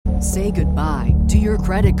Say goodbye to your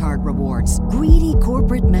credit card rewards. Greedy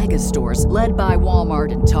corporate mega stores, led by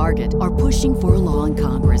Walmart and Target, are pushing for a law in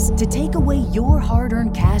Congress to take away your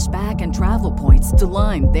hard-earned cash back and travel points to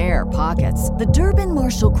line their pockets. The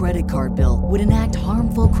Durbin-Marshall credit card bill would enact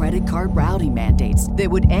harmful credit card routing mandates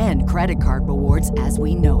that would end credit card rewards as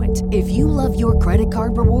we know it. If you love your credit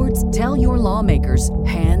card rewards, tell your lawmakers,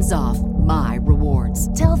 hands off my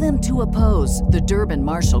rewards. Tell them to oppose the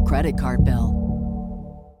Durbin-Marshall credit card bill.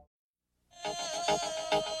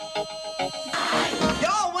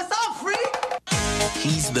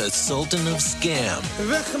 He's the Sultan of Scam.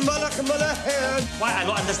 Why I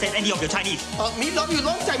don't understand any of your Chinese? Me love you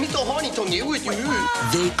long time. Me too horny to you with you.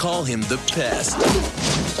 They call him the Pest.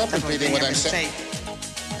 Stop repeating what I'm saying.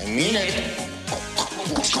 I mean it.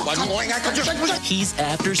 He's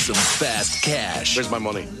after some fast cash. Where's my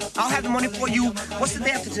money? I'll have the money for you. What's the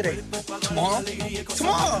day after today? Tomorrow?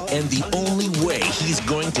 Tomorrow! And the only way he's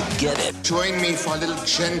going to get it Join me for a little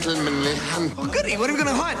gentlemanly hunt. Oh, goody. What are we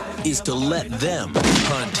going to hunt? is to let them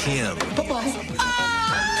hunt him.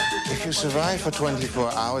 If you survive for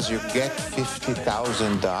 24 hours, you get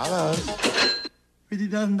 $50,000.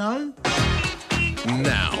 $50,000?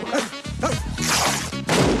 Now.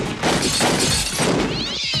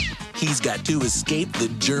 He's got to escape the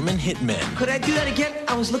German hitmen, Could I do that again?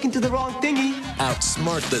 I was looking to the wrong thingy.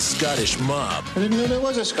 outsmart the Scottish mob, I didn't know there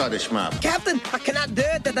was a Scottish mob. Captain, I cannot do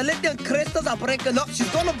it. The little crystals are breaking up. She's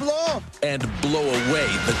going to blow. and blow away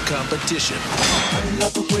the competition.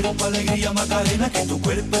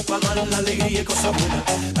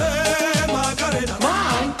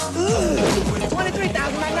 Mom?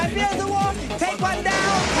 23,000 like right there in the wall. Take one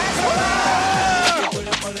down. Pass it around.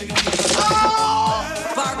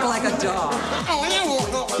 Bark like a dog.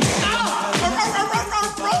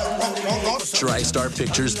 TriStar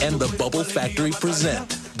Pictures and the Bubble Factory present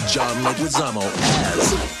John Leguizamo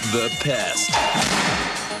as the Pest.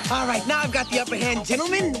 All right, now I've got the upper hand.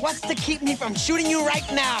 Gentlemen, what's to keep me from shooting you right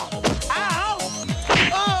now? Ow!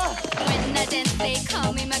 Oh! When I dance, they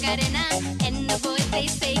call me Macarena, and the boys they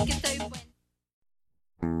say que soy buena.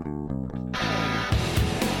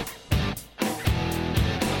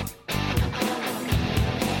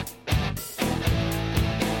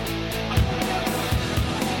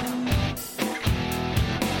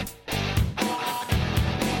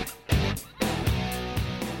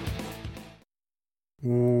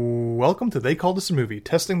 Welcome to They Call This a Movie,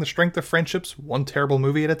 testing the strength of friendships one terrible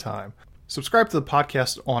movie at a time. Subscribe to the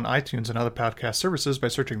podcast on iTunes and other podcast services by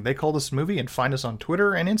searching They Call This a Movie, and find us on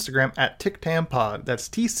Twitter and Instagram at TicTamPod. That's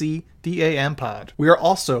TCDAM Pod. We are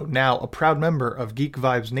also now a proud member of Geek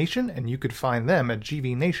Vibes Nation, and you could find them at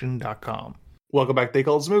gvnation.com. Welcome back to They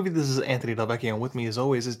Call This a Movie. This is Anthony Delvecchio, and with me as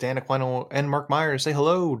always is Dan Aquino and Mark Myers. Say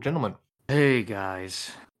hello, gentlemen. Hey,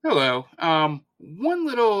 guys. Hello. One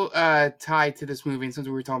little tie to this movie, and since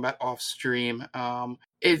we were talking about off stream,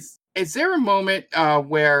 is there a moment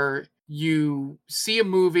where you see a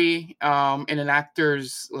movie in an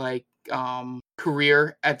actor's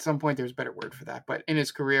career at some point? There's a better word for that, but in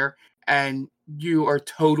his career, and you are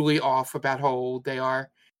totally off about how old they are?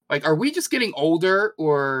 Like, are we just getting older,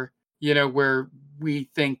 or where we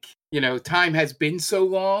think time has been so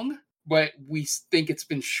long, but we think it's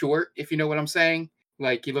been short? If you know what I'm saying.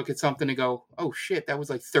 Like, you look at something and go, oh shit, that was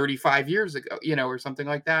like 35 years ago, or something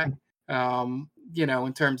like that.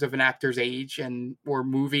 In terms of an actor's age or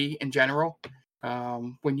movie in general.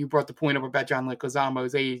 When you brought the point up about John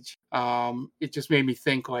Leguizamo's age, it just made me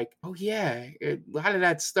think like, oh yeah, a lot of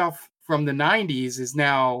that stuff from the 90s is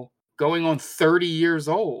now going on 30 years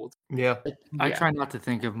old. Yeah. I try not to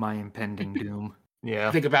think of my impending doom. Yeah.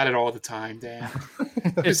 I think about it all the time, Dan.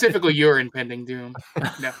 Specifically your impending doom.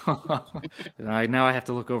 No. Now I have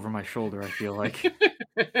to look over my shoulder, I feel like.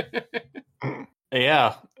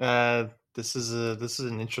 Yeah. This is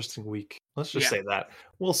an interesting week. Let's just say that.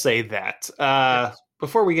 We'll say that.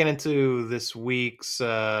 Before we get into this week's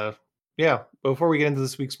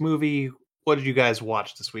movie, what did you guys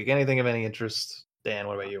watch this week? Anything of any interest? Dan,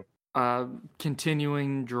 what about you?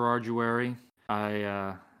 Continuing Gerarduary,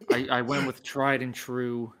 I went with tried and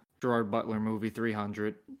true Gerard Butler movie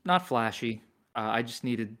 300. Not flashy. I just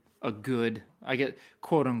needed a good,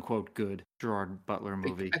 quote unquote good Gerard Butler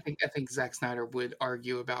movie. I think Zack Snyder would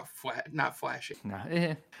argue about not flashy. Nah,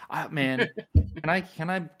 man, can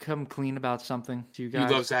I come clean about something to you guys?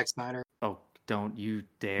 You love Zack Snyder. Oh, don't you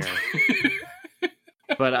dare!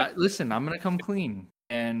 But listen, I'm gonna come clean.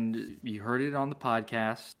 And you heard it on the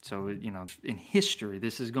podcast, so in history,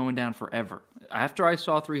 this is going down forever. After I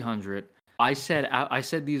saw 300, I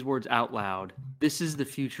said these words out loud. This is the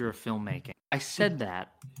future of filmmaking. I said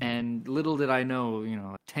that, and little did I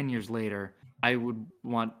know, 10 years later, I would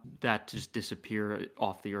want that to just disappear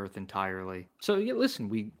off the earth entirely. So yeah, listen,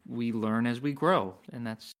 we learn as we grow, and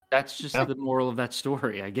that's just the moral of that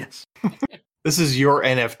story, I guess. This is your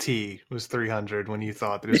NFT was 300 when you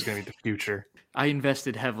thought that it was going to be the future. I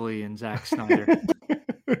invested heavily in Zack Snyder.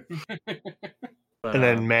 But, and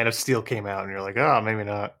then Man of Steel came out, and you're like, oh, maybe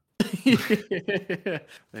not.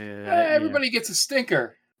 Everybody gets a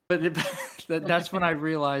stinker. But that's when I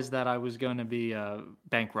realized that I was going to be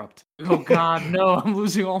bankrupt. Oh, God, no, I'm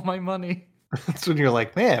losing all my money. That's when you're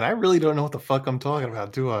like, man, I really don't know what the fuck I'm talking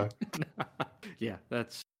about, do I? Yeah,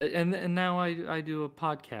 that's and now I do a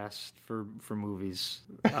podcast for movies.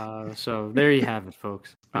 So there you have it,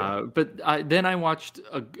 folks. But then I watched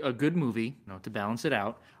a good movie, to balance it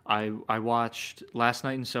out. I watched Last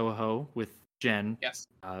Night in Soho with Jen. Yes.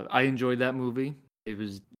 I enjoyed that movie. It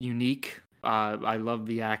was unique. I love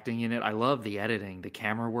the acting in it. I love the editing. The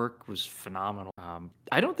camera work was phenomenal.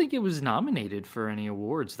 I don't think it was nominated for any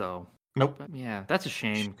awards though. Nope. But yeah, that's a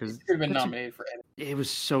shame because it could have been nominated for editing. It was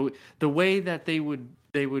so the way that they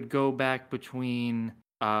would go back between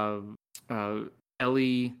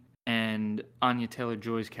Ellie and Anya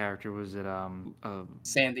Taylor-Joy's character. Was it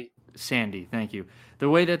Sandy? Sandy, thank you. The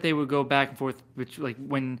way that they would go back and forth, which like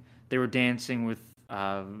when they were dancing with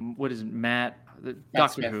what is it, Matt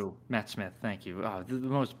Doctor Smith. Who, Matt Smith. Thank you. The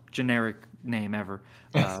most generic name ever.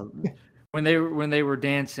 When they were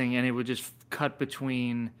dancing and it would just cut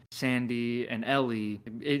between Sandy and Ellie,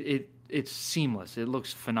 it's seamless. It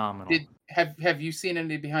looks phenomenal. Have you seen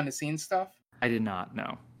any behind the scenes stuff? I did not.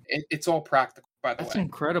 No. It's all practical, by the way. That's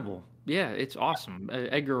incredible. Yeah, it's awesome.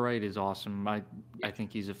 Edgar Wright is awesome. I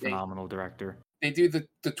think he's a phenomenal director. They do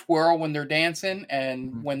the twirl when they're dancing,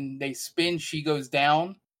 and when they spin, she goes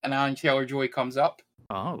down, and Anya Taylor-Joy comes up.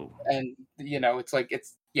 Oh. And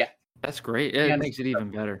it's That's great. It makes it even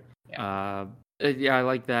better. Yeah. I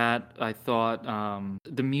like that. I thought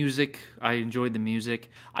the music, I enjoyed the music.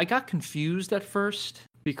 I got confused at first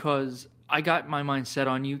because I got My Mind Set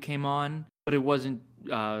on You came on, but it wasn't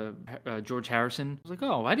George Harrison. I was like,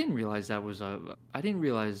 oh, I didn't realize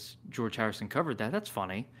George Harrison covered that. That's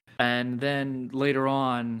funny. And then later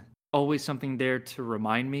on, Always Something There to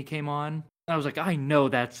Remind Me came on. I was like, I know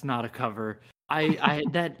that's not a cover.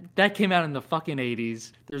 That came out in the fucking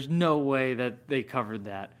 80s. There's no way that they covered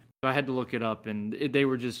that. So I had to look it up, and they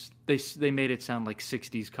were just they made it sound like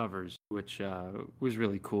 60s covers, which was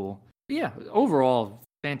really cool. But yeah, overall,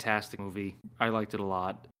 fantastic movie. I liked it a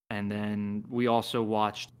lot. And then we also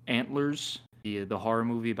watched Antlers, the horror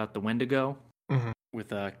movie about the Wendigo,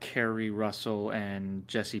 with Kerry Russell and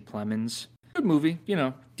Jesse Plemons. Good movie,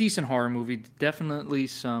 decent horror movie. Definitely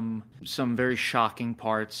some very shocking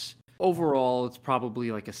parts. Overall, it's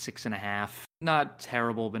probably like a 6.5. Not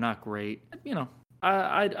terrible, but not great.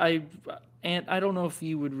 I don't know if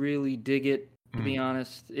you would really dig it, to be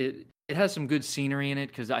honest. It has some good scenery in it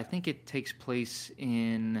because I think it takes place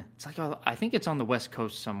I think it's on the West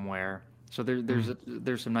Coast somewhere. So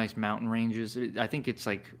there's some nice mountain ranges. I think it's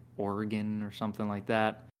like Oregon or something like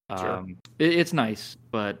that. Sure. It's nice,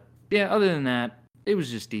 but yeah, other than that, it was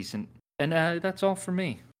just decent. And that's all for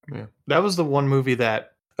me. Yeah, that was the one movie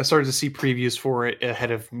that I started to see previews for it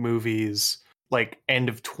ahead of movies like end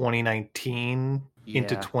of 2019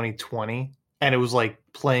 into 2020. And it was like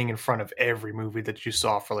playing in front of every movie that you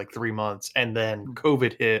saw for like 3 months. And then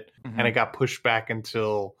COVID hit and it got pushed back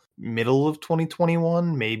until middle of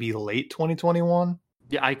 2021, maybe late 2021.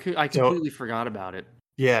 Yeah, I completely forgot about it.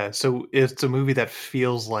 Yeah, so it's a movie that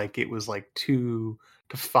feels like it was like 2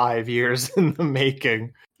 to 5 years in the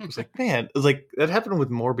making. I was like, man, it was like that happened with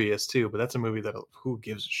Morbius too, but that's a movie that who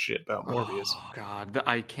gives a shit about Morbius? Oh God,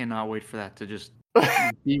 I cannot wait for that to just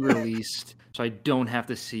be released, so I don't have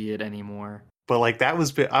to see it anymore. But like I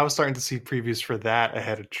was starting to see previews for that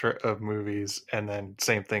ahead of movies, and then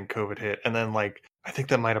same thing, COVID hit, and then like I think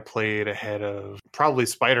that might have played ahead of probably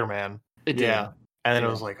Spider-Man. It did. Yeah, and then it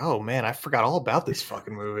was like, oh man, I forgot all about this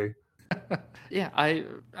fucking movie. Yeah, I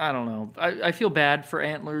don't know. I feel bad for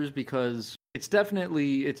Antlers because it's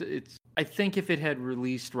definitely it's. I think if it had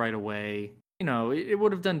released right away, it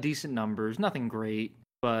would have done decent numbers. Nothing great,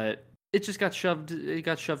 but it just got shoved. It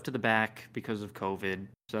got shoved to the back because of COVID.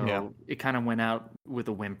 So it kind of went out with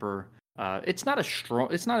a whimper. It's not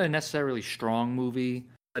a necessarily strong movie,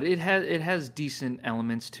 but it has decent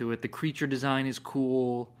elements to it. The creature design is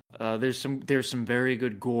cool. There's some very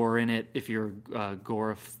good gore in it if you're a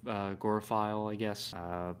gorephile, I guess.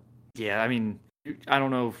 Yeah, I mean, I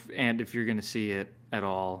don't know if you're gonna see it at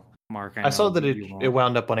all, Mark. I saw that it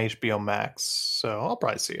wound up on HBO Max, so I'll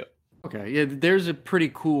probably see it. Okay, yeah, there's a pretty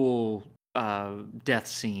cool death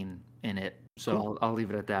scene in it. So I'll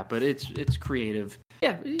leave it at that. But it's creative.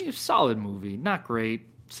 Yeah, solid movie. Not great.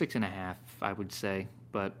 6.5, I would say,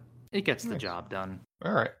 but it gets the job done.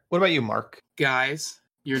 All right. What about you, Mark? Guys,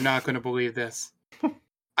 you're not going to believe this.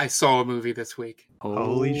 I saw a movie this week.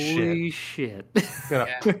 Holy shit.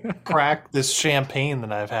 Gonna crack this champagne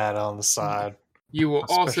that I've had on the side. You will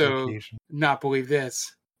also not believe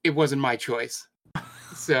this. It wasn't my choice.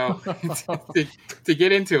 So to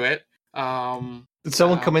get into it, did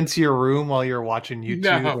someone come into your room while you're watching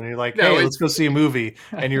YouTube and you're like, hey, let's go see a movie?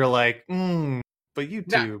 And you're like, but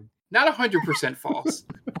YouTube. Not 100% false.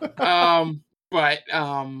 But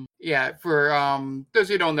yeah, for those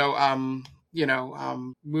who don't know,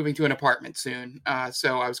 moving to an apartment soon.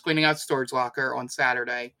 So I was cleaning out the storage locker on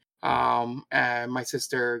Saturday. And my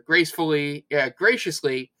sister graciously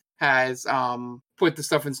has put the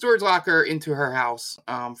stuff in storage locker into her house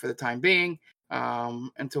for the time being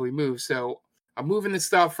until we move. So I'm moving the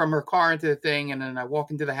stuff from her car into the thing, and then I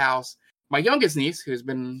walk into the house. My youngest niece, who's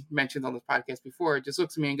been mentioned on this podcast before, just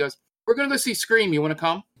looks at me and goes, "We're going to go see Scream. You want to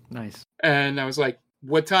come?" Nice. And I was like,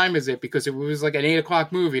 "What time is it?" Because it was like an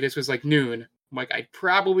 8:00 movie. This was like noon. I'm like, I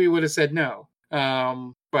probably would have said no.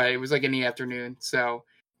 But it was like in the afternoon. So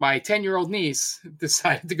my 10-year-old niece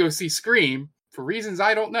decided to go see Scream for reasons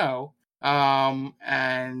I don't know.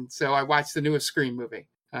 And so I watched the newest Scream movie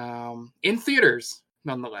in theaters,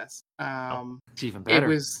 nonetheless. It's even better.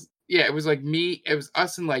 It was like me. It was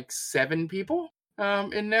us and like 7 people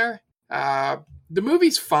in there. The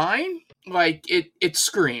movie's fine. Like it's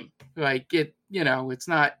Scream. Like it's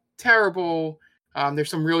not terrible. There's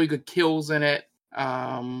some really good kills in it.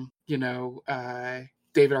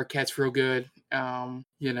 David Arquette's real good. Playing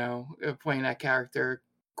that character.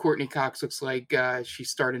 Courtney Cox looks like she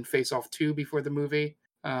starred in Face Off 2 before the movie.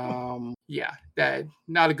 That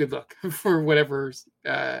not a good look for whatever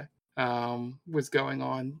was going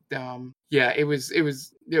on. It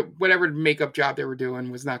was whatever makeup job they were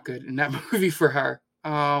doing was not good in that movie for her.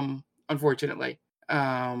 Unfortunately.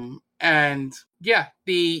 And yeah,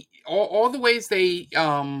 all the ways they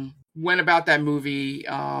went about that movie,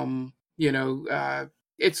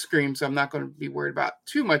 it's Scream, so I'm not going to be worried about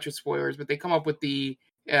too much of spoilers, but they come up with they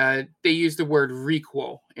use the word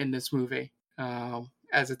requel in this movie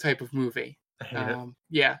as a type of movie. I hate it.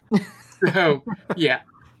 Yeah. So, yeah.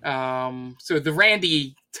 So the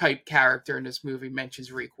Randy type character in this movie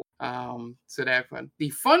mentions requel. So that's fun. The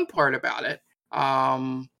fun part about it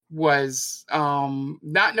was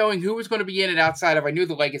not knowing who was going to be in it outside of, I knew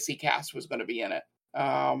the legacy cast was going to be in it.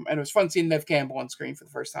 And it was fun seeing Neve Campbell on screen for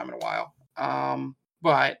the first time in a while.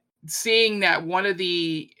 But seeing that one of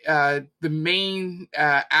the main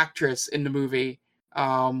actress in the movie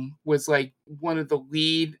was like one of the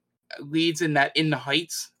leads in that In the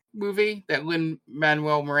Heights movie, that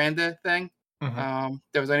Lin-Manuel Miranda thing, that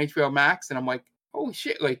was on HBO Max, and I'm like, holy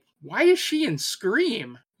shit, like, why is she in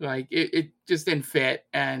Scream? Like, it just didn't fit.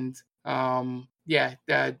 And I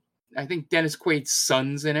think Dennis Quaid's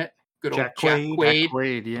son's in it. Good old Jack Quaid. Jack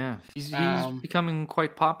Quaid, yeah. He's becoming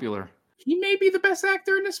quite popular. He may be the best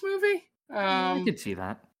actor in this movie. I could see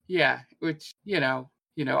that. Yeah, which,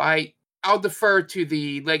 I'll defer to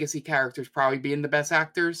the legacy characters probably being the best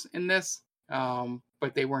actors in this,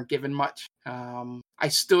 but they weren't given much. I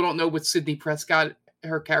still don't know what Sidney Prescott,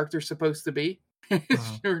 her character's supposed to be.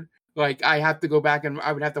 Like, I have to go back and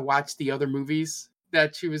I would have to watch the other movies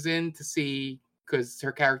that she was in to see, because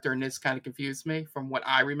her character in this kind of confused me from what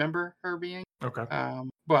I remember her being. Okay.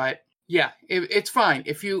 But yeah, it's fine.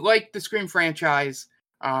 If you like the Scream franchise,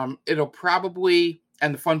 it'll probably,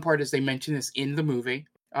 and the fun part is they mention this in the movie,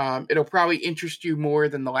 it'll probably interest you more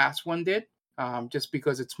than the last one did, just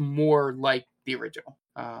because it's more like the original.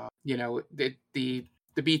 The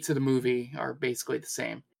beats of the movie are basically the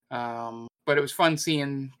same. But it was fun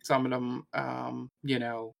seeing some of them,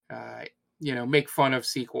 make fun of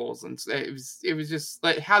sequels, and it was just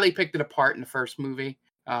like how they picked it apart in the first movie,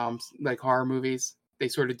 like horror movies. They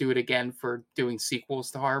sort of do it again for doing sequels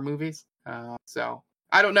to horror movies. So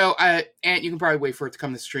I don't know. Ant, you can probably wait for it to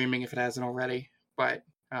come to streaming if it hasn't already, but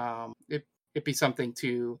it'd be something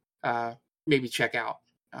to maybe check out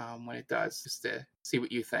when it does, just to see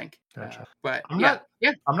what you think. Gotcha. But I'm not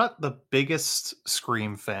the biggest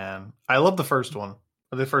Scream fan. I love the first one.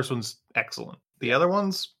 The first one's excellent. The other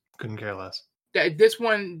ones, couldn't care less. This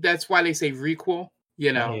one, that's why they say requel. I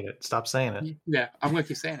hate it. Stop saying it. Yeah, I'm going to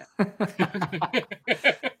keep saying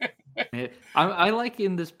it. I like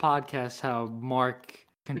in this podcast how Mark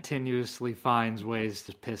continuously finds ways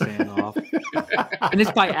to piss Anna off. And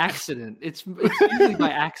it's by accident. It's usually by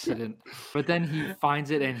accident. But then he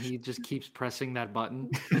finds it and he just keeps pressing that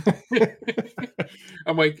button.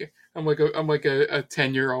 I'm like a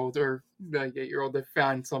 10-year-old or like 8-year-old that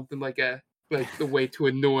found something like the way to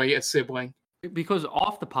annoy a sibling. Because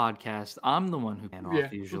off the podcast, I'm the one who can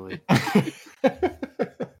off usually.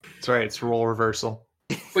 That's right. It's role reversal.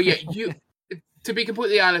 But yeah, to be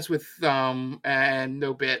completely honest with and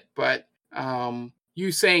no bit, but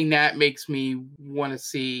you saying that makes me want to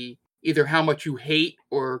see either how much you hate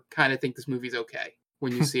or kind of think this movie's okay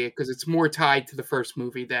when you see it, because it's more tied to the first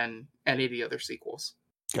movie than any of the other sequels.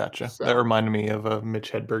 Gotcha. So. That reminded me of a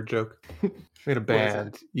Mitch Hedberg joke. We had a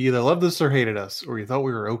band. You either loved us or hated us, or you thought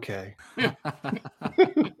we were okay.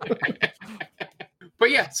 But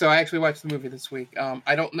yeah, so I actually watched the movie this week.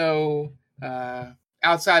 I don't know,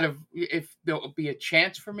 outside of if there'll be a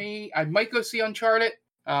chance for me, I might go see Uncharted.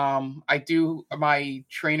 My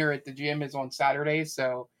trainer at the gym is on Saturdays,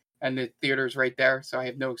 and the theater's right there, so I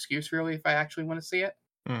have no excuse really if I actually want to see it,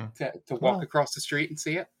 to walk across the street and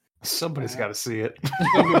see it. Somebody's got to see it.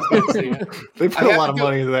 See it. They put a lot of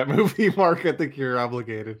money into that movie, Mark. I think you're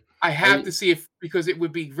obligated. I have to see it because it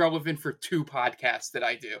would be relevant for 2 podcasts that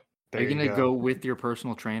I do. Are you going to go with your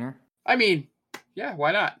personal trainer? I mean, yeah,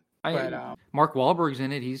 why not? Mark Wahlberg's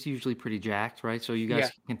in it. He's usually pretty jacked, right? So you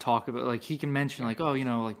guys can talk about, like, he can mention, like, oh,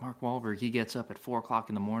 like Mark Wahlberg, he gets up at 4:00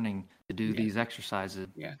 in the morning to do these exercises.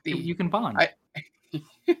 Yeah, you can bond.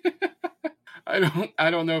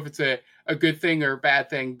 I don't know if it's a good thing or a bad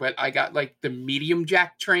thing, but I got like the medium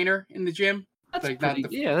jack trainer in the gym. That's like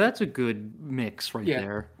that's a good mix right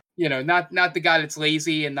there. Not the guy that's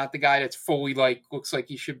lazy and not the guy that's fully like looks like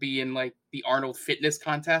he should be in like the Arnold fitness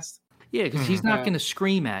contest. Yeah, because he's not going to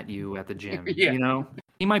scream at you at the gym.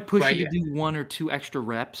 He might push you to do 1 or 2 extra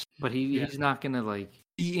reps, but he's not going to like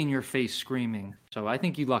be in your face screaming. So I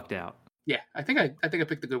think you lucked out. Yeah, I think I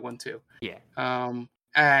picked a good one too. Yeah.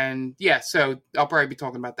 And yeah, so I'll probably be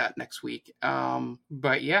talking about that next week.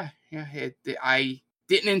 But I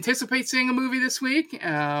didn't anticipate seeing a movie this week.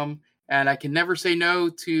 And I can never say no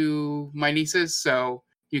to my nieces. So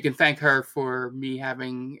you can thank her for me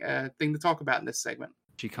having a thing to talk about in this segment.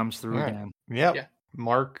 She comes through again. Yep. Yeah.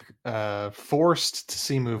 Mark forced to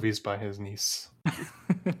see movies by his niece.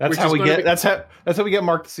 That's how we get. That's how we get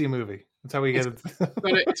Mark to see a movie. That's how we get it.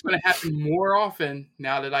 It's going to happen more often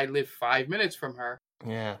now that I live 5 minutes from her.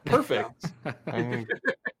 Yeah, perfect.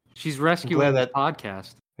 She's rescuing the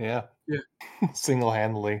podcast. Yeah.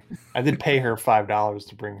 Single-handedly. I did pay her $5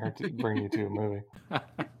 to bring you to a movie.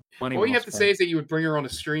 All you have to say is that you would bring her on a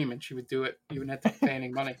stream and she would do it. You wouldn't have to pay any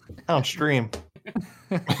money. I don't stream.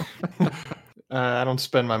 I don't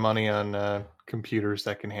spend my money on computers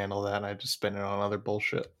that can handle that. I just spend it on other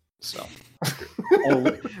bullshit. So,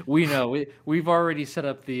 we know. We've already set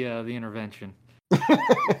up the intervention.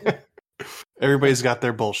 Everybody's got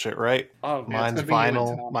their bullshit, right? Oh, mine's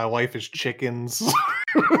vinyl. My wife is chickens.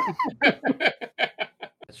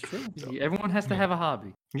 That's true. Everyone has to have a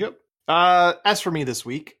hobby. Yep. As for me this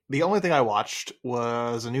week, the only thing I watched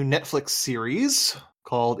was a new Netflix series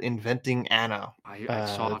called Inventing Anna. I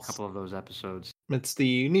saw a couple of those episodes. It's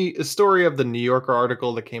the story of the New Yorker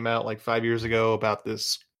article that came out like 5 years ago about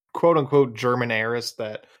this quote-unquote German heiress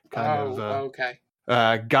that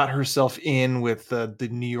got herself in with the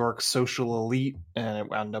New York social elite, and it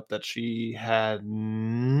wound up that she had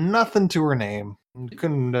nothing to her name.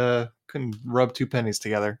 Couldn't rub 2 pennies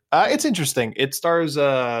together. It's interesting. It stars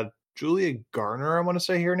Julia Garner, I want to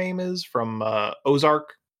say her name is, from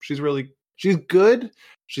Ozark. She's good.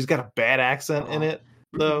 She's got a bad accent in it,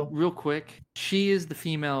 though. Real quick, she is the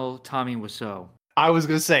female Tommy Wiseau. I was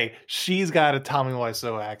going to say, she's got a Tommy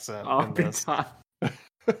Wiseau accent in this.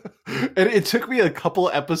 And it took me a couple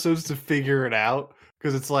episodes to figure it out,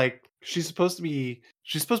 because it's like she's supposed to be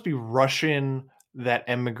Russian that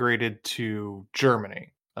emigrated to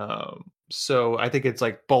Germany. So I think it's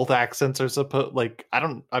like both accents are supposed, like,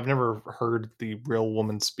 I've never heard the real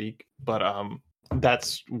woman speak, but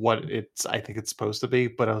that's what I think it's supposed to be.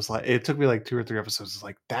 But I was like, it took me like 2 or 3 episodes. It's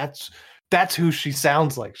like, that's who she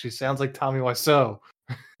sounds like. She sounds like Tommy Wiseau.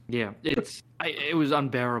 Yeah, it was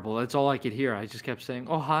unbearable. That's all I could hear. I just kept saying,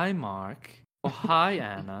 "Oh, hi, Mark. Oh, hi,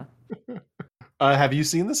 Anna." Have you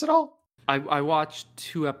seen this at all? I watched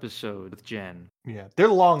 2 episodes with Jen. Yeah, they're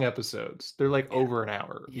long episodes. They're like over an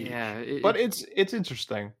hour. Yeah, but it's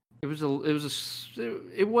interesting.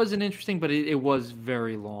 It wasn't interesting, but it was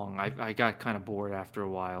very long. I got kind of bored after a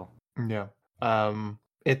while. Yeah.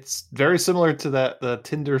 It's very similar to the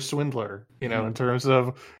Tinder swindler, in terms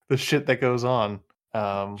of the shit that goes on.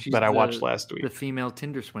 That I watched last week. The female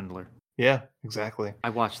Tinder swindler. Yeah, exactly.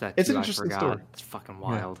 I watched that. It's too. an interesting I forgot. story. It's fucking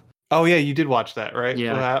wild. Oh yeah, you did watch that, right?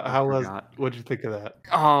 Yeah, Well, I how was? forgot. What'd you think of that?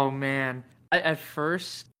 Oh man, at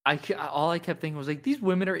first, all I kept thinking was like, these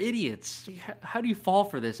women are idiots. How do you fall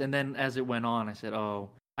for this? And then as it went on, I said, oh,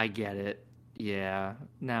 I get it. Yeah,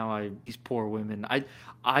 now these poor women.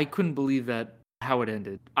 I couldn't believe that how it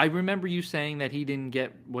ended. I remember you saying that he didn't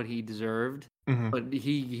get what he deserved, but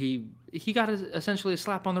he got essentially a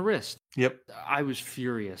slap on the wrist. Yep. I was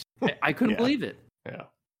furious. I couldn't believe it. Yeah.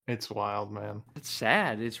 It's wild, man. It's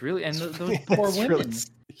sad. It's really, and those poor women. Really,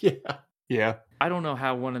 yeah. Yeah. I don't know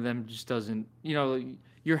how one of them just doesn't,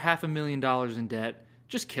 you're $500,000 in debt.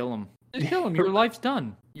 Just kill him. Just kill him. Your life's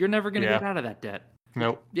done. You're never going to get out of that debt.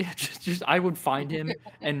 Nope. Yeah, just I would find him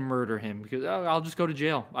and murder him because I'll just go to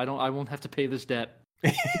jail. I won't have to pay this debt.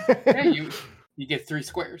 Yeah, you get 3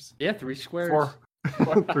 squares. Yeah, 3 squares.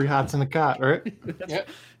 3 hots in a cot, right? Yep.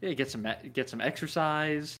 Yeah, get some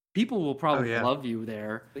exercise. People will probably love you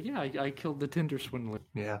there. But yeah, I killed the Tinder swindler.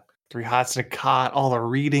 Yeah. 3 hots in a cot, all the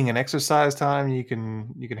reading and exercise time you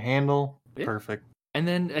can handle. Yeah. Perfect. And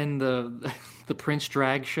then the Prince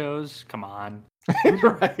drag shows. Come on.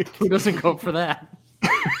 Right. Who doesn't go for that?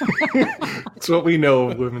 It's what we know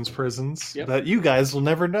of women's prisons that you guys will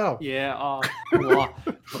never know. Yeah,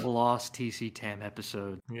 the lost TC Tam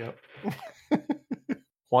episode. Yep.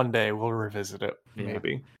 One day we'll revisit it,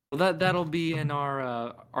 maybe. Well, that'll be in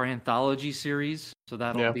our anthology series. So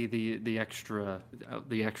that'll be the extras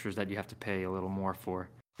that you have to pay a little more for.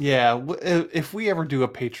 Yeah, if we ever do a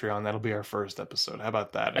Patreon, that'll be our first episode. How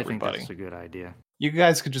about that, everybody? I think that's a good idea. You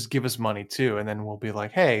guys could just give us money too, and then we'll be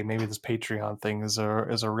like, hey, maybe this Patreon thing is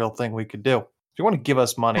a real thing we could do. If you want to give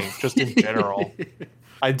us money, just in general,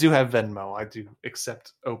 I do have Venmo. I do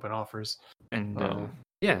accept open offers. And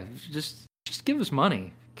just give us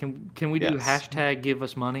money. Can we do hashtag give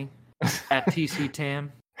us money at TC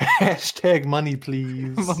Tam? Hashtag money,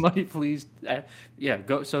 please. Money, please.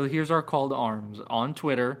 Go. So here's our call to arms on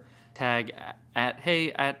Twitter. Tag at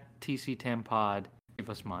TC Tam Pod.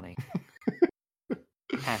 Give us money.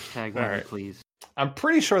 Hashtag money, please. I'm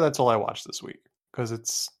pretty sure that's all I watched this week because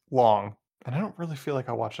it's long, and I don't really feel like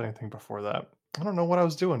I watched anything before that. I don't know what I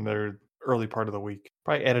was doing there early part of the week.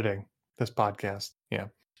 Probably editing this podcast. Yeah.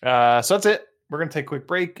 So that's it. We're gonna take a quick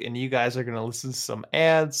break, and you guys are gonna listen to some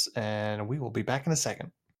ads, and we will be back in a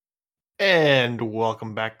second. And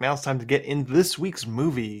welcome back. Now it's time to get into this week's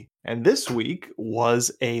movie, and this week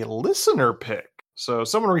was a listener pick. So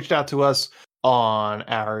someone reached out to us on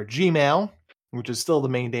our Gmail, which is still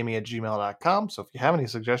themaindamie@gmail.com. So if you have any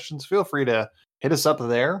suggestions, feel free to hit us up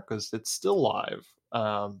there because it's still live.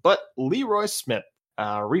 But Leroy Smith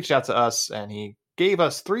reached out to us and he gave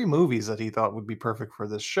us 3 movies that he thought would be perfect for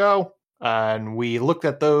this show. And we looked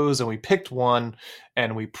at those and we picked one,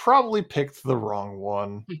 and we probably picked the wrong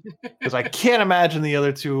one because I can't imagine the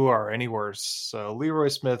other 2 are any worse. So Leroy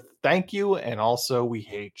Smith, thank you. And also we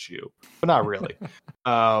hate you, but not really.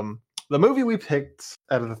 The movie we picked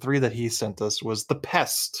out of the 3 that he sent us was The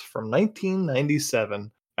Pest from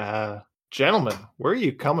 1997. Gentlemen, where are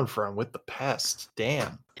you coming from with The Pest?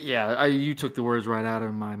 Damn. Yeah, you took the words right out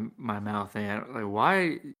of my mouth. And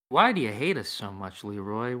like, why do you hate us so much,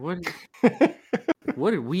 Leroy?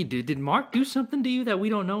 What did we do? Did Mark do something to you that we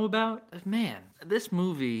don't know about? Man, this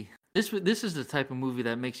movie. This is the type of movie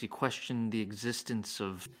that makes you question the existence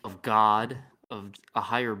of God, of a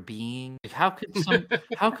higher being. Like, how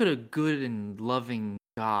could a good and loving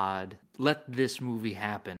God let this movie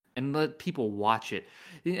happen and let people watch it?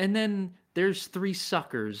 And then there's 3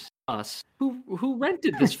 suckers, us, who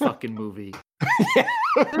rented this fucking movie.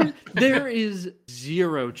 There is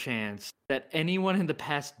 0 chance that anyone in the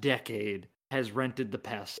past decade has rented The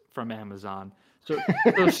Pest from Amazon. So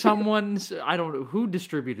someone's, I don't know who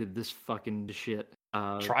distributed this fucking shit.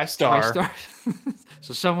 TriStar.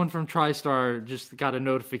 So someone from TriStar just got a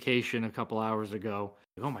notification a couple hours ago.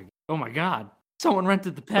 Oh my God! Someone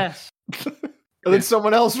rented The Pest. And then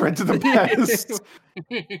someone else rented The Pest.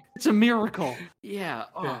 It's a miracle. Yeah.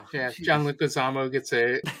 Oh, yeah. John Leguizamo gets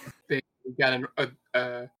got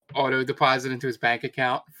an auto deposit into his bank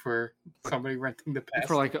account for somebody renting The Pest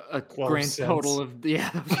for like a grand cents. Total of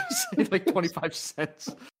like 25 cents.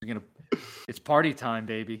 It's party time,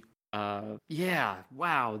 baby. Yeah.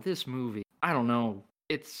 Wow. This movie. I don't know.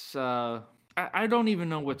 It's I don't even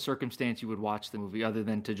know what circumstance you would watch the movie other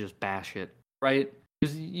than to just bash it, right?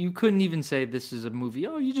 Because you couldn't even say this is a movie.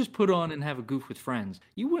 Oh, you just put on and have a goof with friends.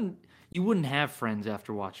 You wouldn't have friends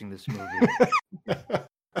after watching this movie.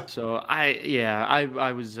 So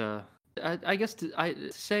I was I guess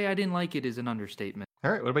to say I didn't like it is an understatement.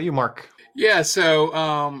 All right, what about you, Mark? Yeah,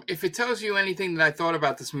 so if it tells you anything that I thought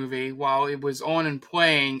about this movie while it was on and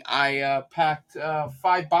playing, I packed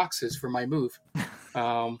 5 boxes for my move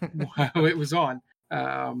while it was on.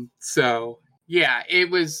 So yeah, it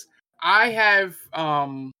was. I have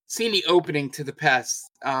seen the opening to the Pest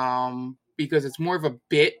because it's more of a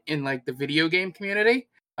bit in like the video game community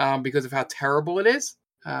because of how terrible it is.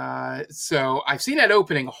 So I've seen that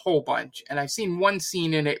opening a whole bunch, and I've seen one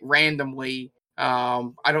scene in it randomly.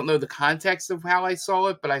 I don't know the context of how I saw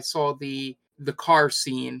it, but I saw the car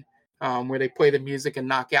scene where they play the music and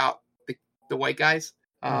knock out the white guys.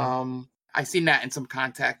 I seen that in some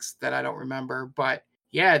context that I don't remember, but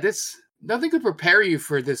yeah, nothing could prepare you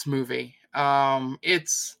for this movie.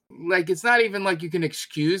 It's not even like you can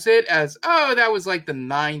excuse it as, oh, that was like the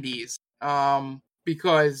 90s.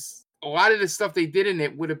 Because a lot of the stuff they did in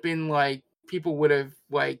it would have been like, people would have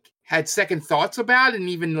like had second thoughts about in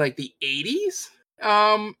even like the 80s.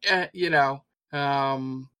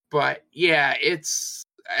 But yeah, it's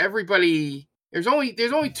everybody. There's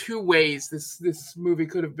only 2 ways this movie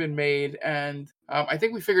could have been made, and I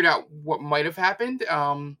think we figured out what might have happened.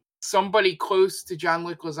 Somebody close to John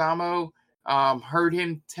Leguizamo heard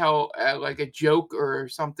him tell like a joke or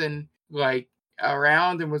something like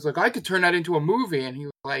around, and was like, I could turn that into a movie. And he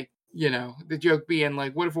was like, the joke being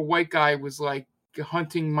like, what if a white guy was like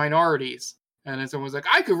hunting minorities? And then someone was like,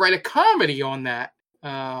 I could write a comedy on that.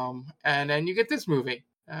 And then you get this movie.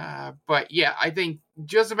 But yeah, I think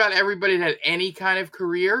just about everybody that had any kind of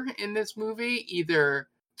career in this movie either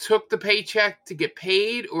took the paycheck to get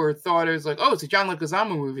paid or thought it was like, oh, it's a John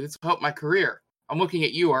Leguizamo movie. This will help my career. I'm looking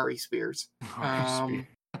at you, Ari Spears.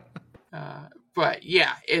 But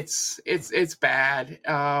yeah, it's bad.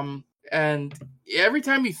 And every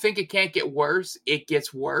time you think it can't get worse, it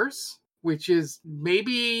gets worse, which is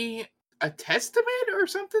maybe a testament or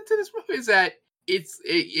something to this movie, is that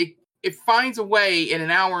it finds a way in an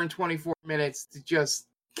hour and 24 minutes to just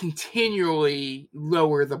continually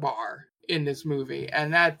lower the bar in this movie.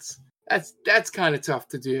 And that's kind of tough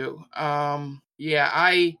to do. Yeah,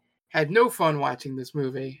 I had no fun watching this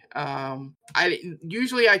movie. I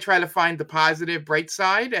try to find the positive, bright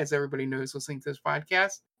side, as everybody knows listening to this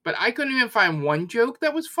podcast, but I couldn't even find one joke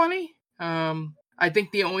that was funny. I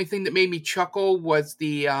think the only thing that made me chuckle was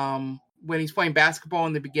the when he's playing basketball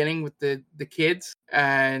in the beginning with the kids,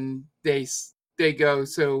 and they go,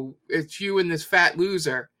 so it's you and this fat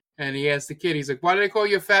loser. And he asks the kid, he's like, why do they call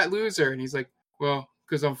you a fat loser? And he's like, well,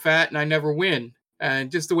 because I'm fat and I never win.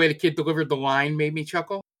 And just the way the kid delivered the line made me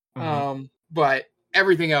chuckle. Mm-hmm. But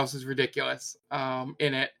everything else is ridiculous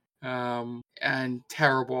in it, and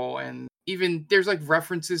terrible. And even there's like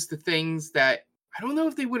references to things that I don't know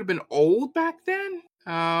if they would have been old back then.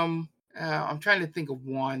 I'm trying to think of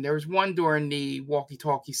one. There was one during the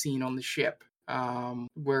walkie-talkie scene on the ship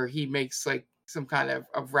where he makes like some kind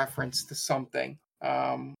of reference to something.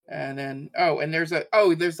 And then there's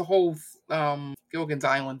the whole Gilligan's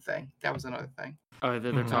Island thing. That was another thing. Oh,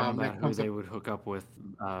 they're talking about who they would hook up with,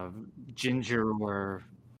 Ginger, or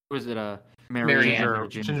was it Marianne or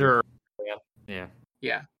Ginger? Yeah.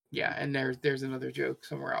 And there's another joke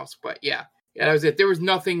somewhere else, but yeah, that was it. There was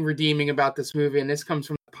nothing redeeming about this movie, and this comes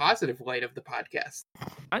from the positive light of the podcast.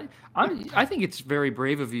 I think it's very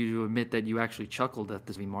brave of you to admit that you actually chuckled at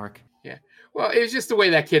this, Mark. Yeah. Well, it was just the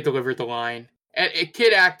way that kid delivered the line. And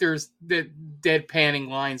kid actors, the deadpanning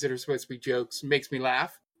lines that are supposed to be jokes makes me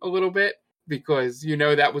laugh a little bit, because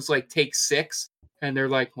that was like take 6, and they're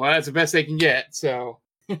like, well, that's the best they can get. So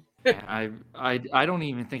I don't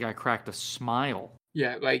even think I cracked a smile.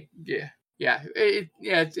 Yeah,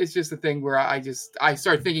 it's just a thing where I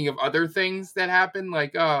start thinking of other things that happen,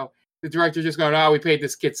 like, oh, the director just going, oh, we paid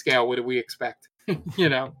this kid scale, what do we expect?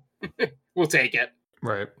 We'll take it.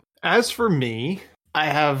 Right. As for me, I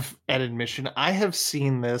have an admission. I have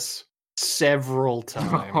seen this several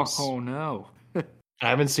times. Oh no. I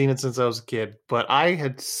haven't seen it since I was a kid, but I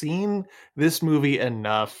had seen this movie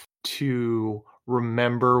enough to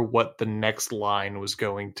remember what the next line was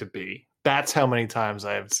going to be. That's how many times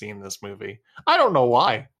I have seen this movie. I don't know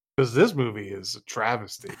why, because this movie is a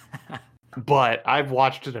travesty. But I've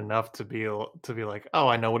watched it enough to be like, oh,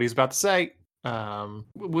 I know what he's about to say.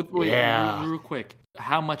 Real quick,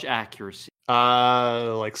 how much accuracy?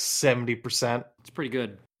 Like 70%. It's pretty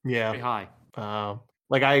good. Yeah, pretty high.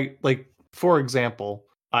 For example,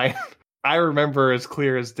 I remember as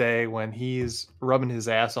clear as day when he's rubbing his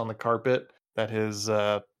ass on the carpet that his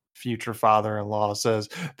future father-in-law says,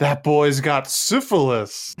 that boy's got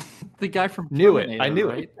syphilis. The guy from knew it. I knew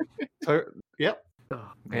right? it. Yep.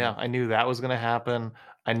 Oh, yeah, I knew that was going to happen.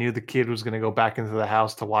 I knew the kid was going to go back into the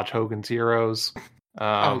house to watch Hogan's Heroes.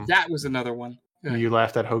 That was another one. You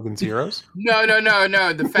laughed at Hogan's Heroes? No.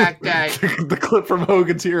 The fact that the clip from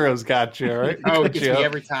Hogan's Heroes got you, right? it gets me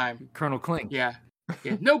every time. Colonel Klink. Yeah.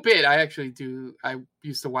 No bit. I actually do. I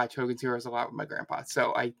used to watch Hogan's Heroes a lot with my grandpa,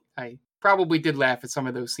 so I probably did laugh at some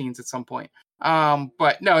of those scenes at some point.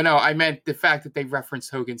 But no, I meant the fact that they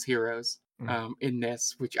referenced Hogan's Heroes in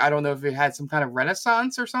this, which I don't know if it had some kind of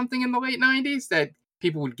renaissance or something in the late 90s that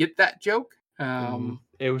people would get that joke.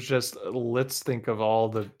 It was just, let's think of all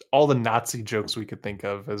the Nazi jokes we could think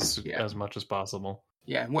of as much as possible.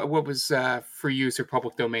 Yeah, what was free use or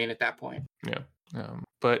public domain at that point? Yeah.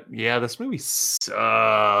 But yeah, this movie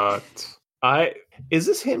sucked. Is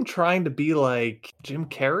this him trying to be like Jim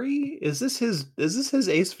Carrey? Is this his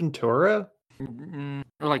Ace Ventura?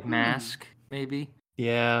 Or like Mask, maybe?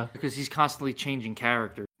 Yeah. Because he's constantly changing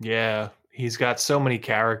characters. Yeah. He's got so many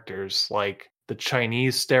characters, like the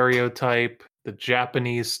Chinese stereotype, the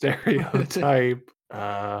Japanese stereotype.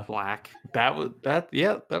 Black. That's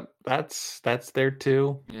there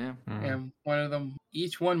too. Yeah. And one of them,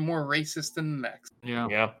 each one more racist than the next. Yeah.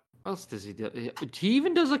 Yeah. What else does he do? He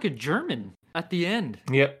even does like a German at the end.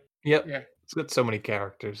 Yep. Yeah. He's got so many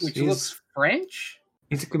characters. Which looks French?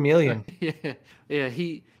 He's a chameleon. Yeah.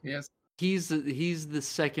 Yes. He's the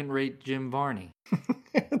second-rate Jim Varney.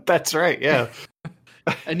 That's right. Yeah.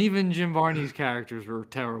 And even Jim Varney's characters were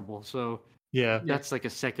terrible. So yeah, that's like a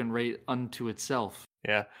second rate unto itself.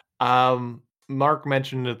 Yeah. Mark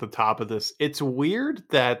mentioned at the top of this, it's weird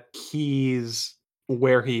that he's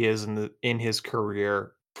where he is in his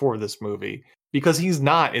career for this movie, because he's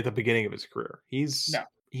not at the beginning of his career. He's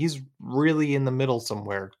really in the middle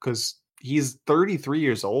somewhere, because he's 33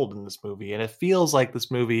 years old in this movie, and it feels like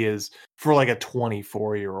this movie is for like a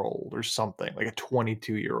 24-year-old or something, like a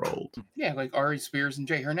 22-year-old. Yeah, like Ari Spears and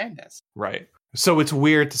Jay Hernandez. Right. So it's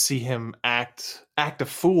weird to see him act a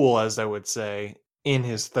fool, as I would say, in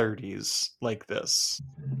his 30s like this.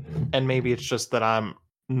 And maybe it's just that I'm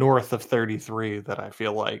north of 33 that I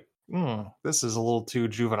feel like, this is a little too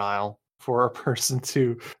juvenile for a person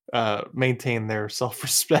to maintain their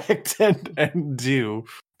self-respect and do.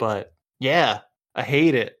 But yeah, I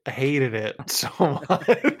hate it. I hated it so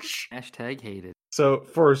much. Hashtag hated. So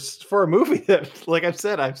for a movie that, like I've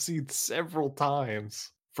said, I've seen several times,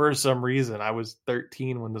 for some reason, I was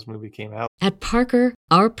 13 when this movie came out. At Parker,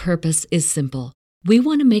 our purpose is simple. We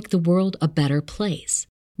want to make the world a better place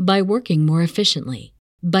by working more efficiently,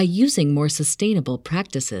 by using more sustainable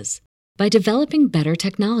practices, by developing better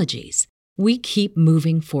technologies. We keep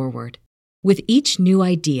moving forward. With each new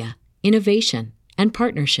idea, innovation, and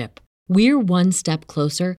partnership, we're one step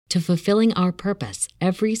closer to fulfilling our purpose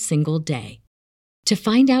every single day. To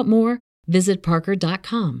find out more, visit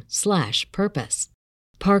parker.com/purpose.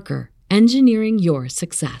 Parker, engineering your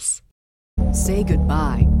success. Say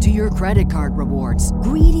goodbye to your credit card rewards.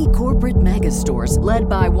 Greedy corporate mega stores, led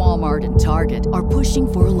by Walmart and Target, are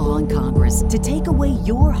pushing for a law in Congress to take away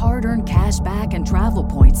your hard-earned cash back and travel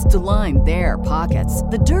points to line their pockets.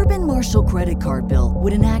 The Durbin-Marshall credit card bill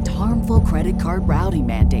would enact harmful credit card routing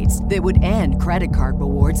mandates that would end credit card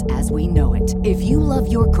rewards as we know it. If you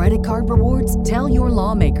love your credit card rewards, tell your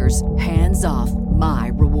lawmakers, hands off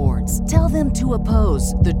my rewards. Tell them to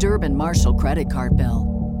oppose the Durbin-Marshall credit card bill.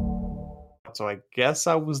 So I guess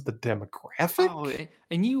I was the demographic. Oh,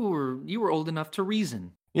 and you were old enough to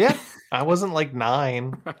reason. Yeah, I wasn't like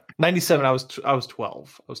 9. 97. I was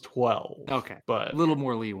 12. I was 12. Okay, but a little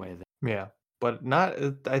more leeway there. Yeah, but not.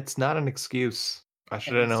 It's not an excuse. I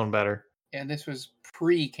should have known better. And this was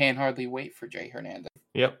Can't Hardly Wait for Jay Hernandez.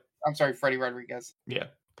 Yep. I'm sorry, Freddie Rodriguez. Yeah.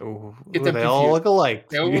 Ooh, they all look alike.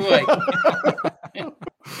 They all look alike. Yeah,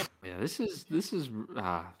 this is.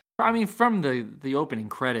 I mean, from the opening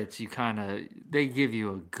credits, they give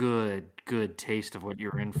you a good taste of what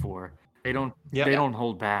you're in for. They don't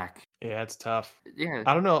hold back. Yeah, it's tough. Yeah,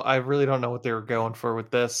 I don't know. I really don't know what they were going for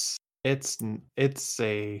with this. It's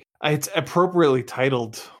appropriately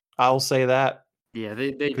titled. I'll say that. Yeah,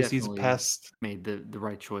 they definitely he's a pest. Made the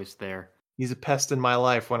right choice there. He's a pest in my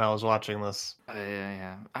life when I was watching this.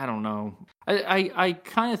 Yeah. I don't know. I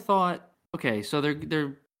kind of thought, okay, so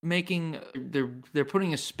they're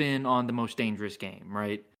putting a spin on the most dangerous game,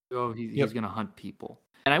 right? Oh, he's going to hunt people.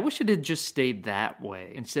 And I wish it had just stayed that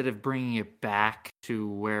way instead of bringing it back to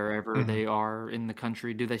wherever they are in the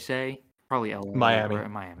country. Do they say? Probably LA. Miami.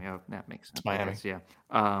 Miami. Oh, that makes sense. It's Miami. Guess, yeah.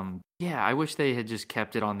 Yeah, I wish they had just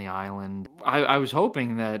kept it on the island. I was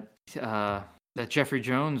hoping that Jeffrey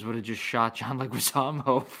Jones would have just shot John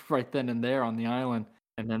Leguizamo right then and there on the island,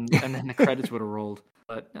 and then the credits would have rolled.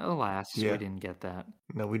 But alas, we didn't get that.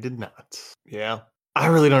 No, we did not. Yeah. I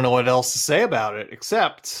really don't know what else to say about it,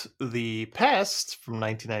 except The Pest from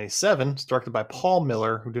 1997. It's directed by Paul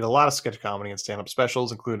Miller, who did a lot of sketch comedy and stand-up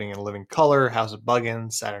specials, including In Living Color, House of Buggin',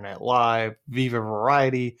 Saturday Night Live, Viva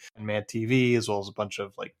Variety, and Mad TV, as well as a bunch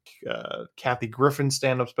of Kathy Griffin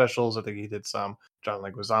stand-up specials. I think he did some John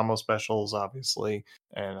Leguizamo specials, obviously,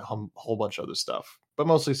 and a whole bunch of other stuff. But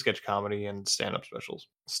mostly sketch comedy and stand-up specials.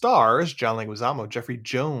 Stars John Leguizamo, Jeffrey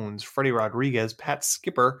Jones, Freddie Rodriguez, Pat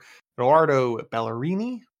Skipper, Eduardo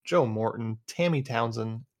Ballerini, Joe Morton, Tammy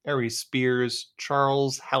Townsend, Aries Spears,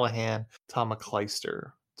 Charles Hallahan, Tom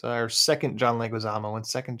McClyster. It's our second John Leguizamo and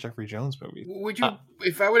second Jeffrey Jones movie. Would you,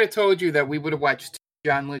 if I would have told you that we would have watched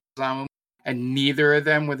John Leguizamo and neither of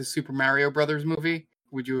them were the Super Mario Brothers movie,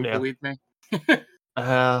 would you have believed me?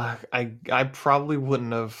 I probably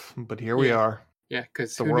wouldn't have, but here we are. Yeah,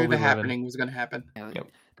 because who knew the happening was going to happen? Yep.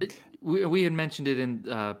 We had mentioned it in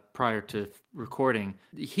prior to recording.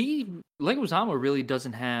 Leguizamo really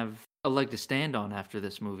doesn't have a leg to stand on after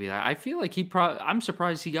this movie. I feel like I'm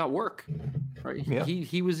surprised he got work. Right? Yeah.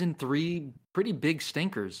 He was in 3 pretty big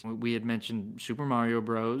stinkers. We had mentioned Super Mario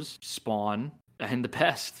Bros., Spawn, and The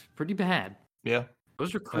Pest. Pretty bad. Yeah.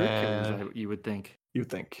 Those are career killers, you would think. You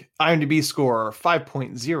think. IMDb score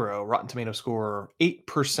 5.0, Rotten Tomato score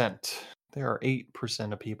 8%. There are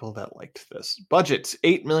 8% of people that liked this. Budget,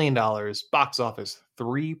 $8 million. Box office,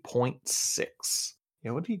 3.6.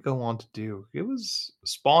 Yeah, what did he go on to do? It was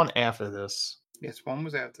Spawn after this. Yeah, Spawn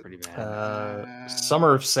was after. Pretty bad.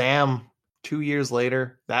 Summer of Sam, 2 years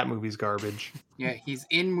later. That movie's garbage. Yeah, he's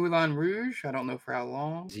in Moulin Rouge. I don't know for how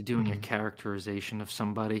long. Is he doing a characterization of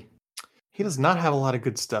somebody? He does not have a lot of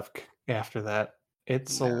good stuff after that.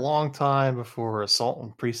 It's a long time before Assault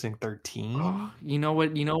on Precinct 13. Oh, you know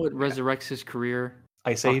what resurrects his career?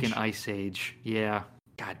 Ice Age? Fucking Ice Age. Yeah.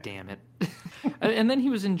 God damn it. And then he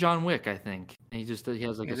was in John Wick, I think. He has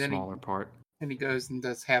a smaller part. And he goes and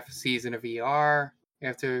does half a season of ER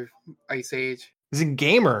after Ice Age. He's a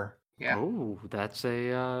gamer. Yeah. Oh, that's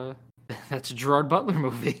a Gerard Butler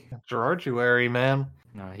movie. Gerarduary, man.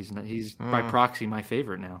 No, he's not. He's by proxy my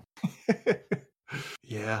favorite now.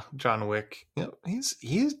 Yeah, John Wick. Yeah,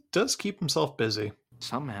 he does keep himself busy.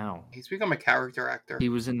 Somehow. He's become a character actor. He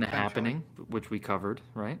was in The Happening, which we covered,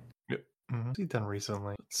 right? Yep. Mm-hmm. What's he done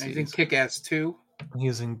recently? He's in Kick-Ass 2.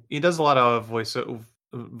 He does a lot of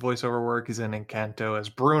voiceover work. He's in Encanto as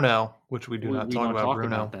Bruno, which we do not talk about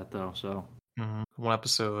Bruno. About that though, so. Mm-hmm. One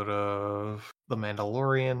episode of The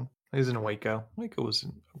Mandalorian. He's in Waco. Waco was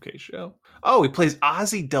an okay show. Oh, he plays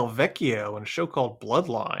Ozzy Del Vecchio in a show called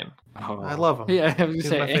Bloodline. Oh, I love him. Yeah, he's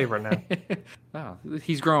my favorite now. Oh,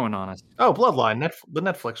 he's growing on us. Oh, Bloodline, the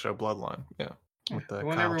Netflix show Bloodline. Yeah, with the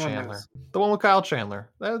Kyle Chandler. The one with Kyle Chandler.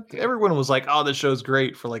 Everyone was like, "Oh, this show's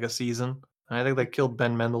great" for like a season. And I think they killed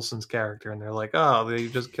Ben Mendelsohn's character, and they're like, "Oh, they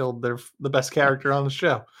just killed the best character on the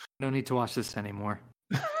show." No need to watch this anymore.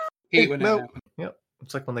 Hate when that happened. Yep,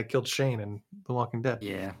 it's like when they killed Shane in The Walking Dead.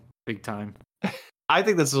 Yeah. Big time. I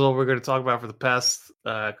think this is all we're going to talk about for The Pest,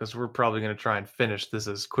 because we're probably going to try and finish this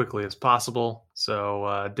as quickly as possible.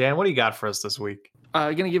 So, Dan, what do you got for us this week?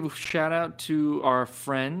 I'm going to give a shout out to our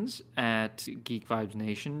friends at Geek Vibes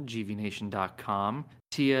Nation, gvnation.com.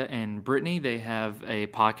 Tia and Brittany, they have a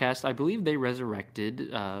podcast. I believe they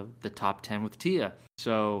resurrected the Top 10 with Tia.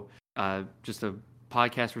 So, just a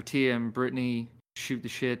podcast where Tia and Brittany shoot the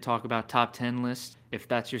shit, talk about top 10 lists. If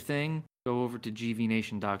that's your thing, go over to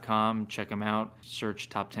gvnation.com, check them out, search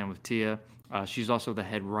Top 10 with Tia. She's also the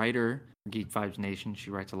head writer for Geek Vibes Nation.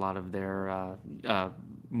 She writes a lot of their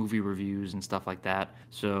movie reviews and stuff like that.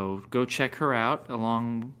 So go check her out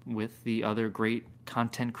along with the other great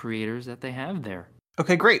content creators that they have there.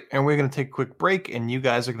 Okay, great. And we're going to take a quick break, and you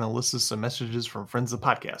guys are going to listen to some messages from friends of the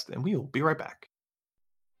podcast, and we will be right back.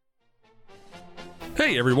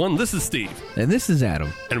 Hey everyone, this is Steve. And this is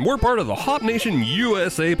Adam. And we're part of the Hop Nation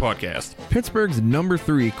USA podcast, Pittsburgh's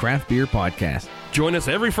 #3 craft beer podcast. Join us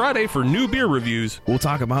every Friday for new beer reviews. We'll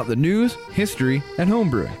talk about the news, history, and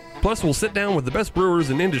homebrewing. Plus, we'll sit down with the best brewers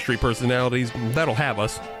and industry personalities that'll have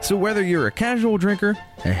us. So whether you're a casual drinker,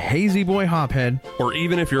 a hazy boy hophead, or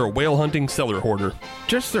even if you're a whale hunting cellar hoarder,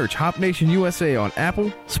 just search Hop Nation USA on Apple,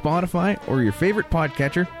 Spotify, or your favorite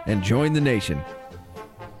podcatcher and join the nation.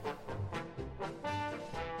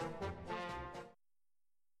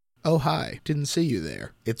 Oh, hi, didn't see you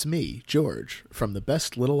there. It's me, George, from the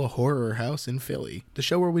best little horror house in Philly, the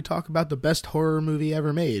show where we talk about the best horror movie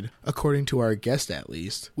ever made, according to our guest at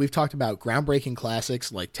least. We've talked about groundbreaking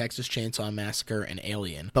classics like Texas Chainsaw Massacre and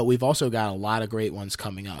Alien, but we've also got a lot of great ones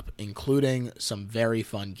coming up, including some very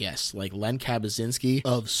fun guests like Len Kabaczynski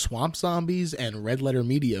of Swamp Zombies and Red Letter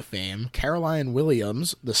Media fame, Caroline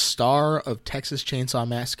Williams, the star of Texas Chainsaw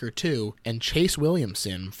Massacre 2, and Chase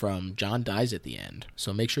Williamson from John Dies at the End.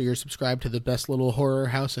 So make sure you're subscribed to the best little horror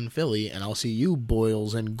house in Philly, and I'll see you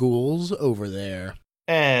boils and ghouls over there.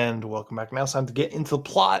 And welcome back. Now it's time to get into the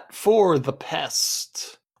plot for The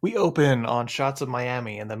Pest. We open on shots of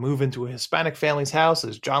Miami and then move into a Hispanic family's house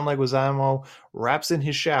as John Leguizamo wraps in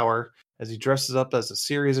his shower as he dresses up as a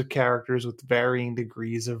series of characters with varying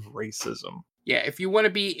degrees of racism. Yeah, if you want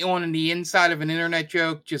to be on the inside of an internet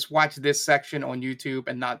joke, just watch this section on YouTube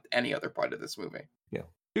and not any other part of this movie. Yeah.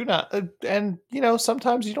 Do not. And,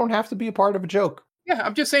 sometimes you don't have to be a part of a joke. Yeah,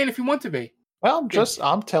 I'm just saying if you want to be. Well,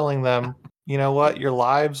 I'm telling them, you know what? Your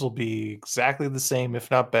lives will be exactly the same, if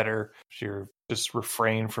not better, if you're just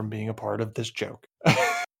refrain from being a part of this joke.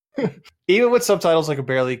 Even with subtitles, I could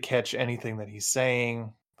barely catch anything that he's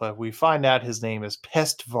saying. But we find out his name is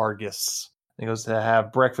Pest Vargas. He goes to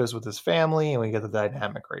have breakfast with his family, and we get the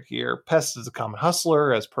dynamic right here. Pest is a common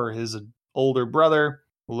hustler, as per his older brother,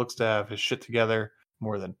 who looks to have his shit together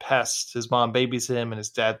more than Pest. His mom babies him, and his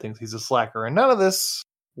dad thinks he's a slacker. And none of this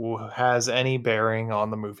has any bearing on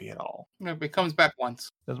the movie at all. It comes back once.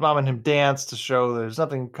 His mom and him dance to show there's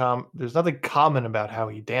nothing common about how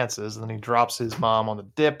he dances, and then he drops his mom on the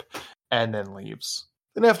dip and then leaves.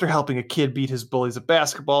 Then after helping a kid beat his bullies at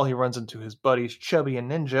basketball, he runs into his buddies Chubby and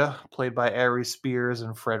Ninja, played by Ari Spears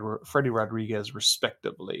and Freddie Rodriguez,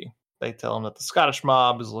 respectively. They tell him that the Scottish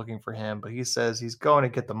mob is looking for him, but he says he's going to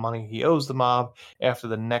get the money he owes the mob after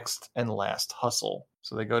the next and last hustle.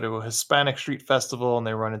 So they go to a Hispanic street festival, and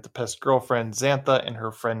they run into Pest's girlfriend Xantha and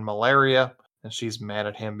her friend Malaria, and she's mad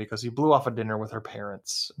at him because he blew off a dinner with her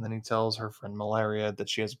parents. And then he tells her friend Malaria that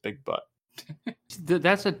she has a big butt.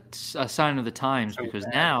 That's a sign of the times, because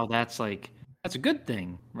now that's a good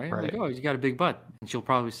thing, right? Like, oh, he's got a big butt. And she'll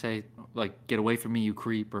probably say, like, get away from me, you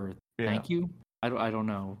creep, or thank you. I don't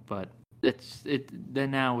know, but then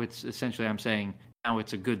now it's essentially, I'm saying now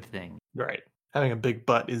it's a good thing. Right. Having a big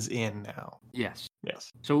butt is in now. Yes.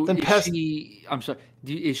 So then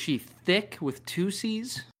is she thick with 2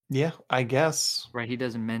 C's? Yeah, I guess. Right, he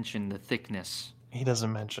doesn't mention the thickness. He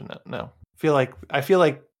doesn't mention it, no. I feel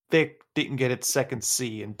like thick didn't get its second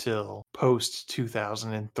C until post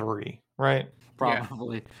 2003, right?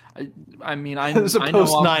 Probably. Yeah. I mean, there's a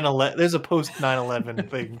post 9/11. There's a post 9/11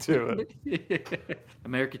 thing to it.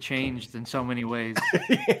 America changed in so many ways.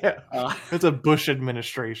 Yeah, it's a Bush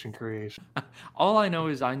administration creation. All I know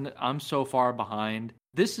is I'm so far behind.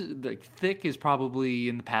 This is thick is probably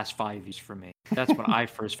in the past 5 years for me. That's when I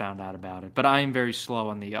first found out about it. But I am very slow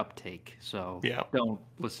on the uptake, so don't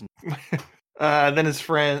listen.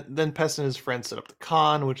 Then Pest and his friend set up the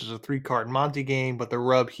con, which is a 3-card Monte game, but the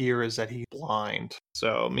rub here is that he's blind.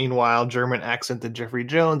 So meanwhile, German accented Jeffrey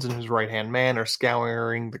Jones and his right-hand man are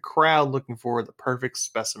scouring the crowd looking for the perfect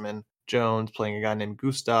specimen. Jones, playing a guy named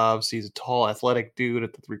Gustav, sees a tall, athletic dude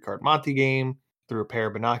at the 3-card Monte game through a pair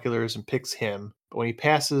of binoculars and picks him. But when he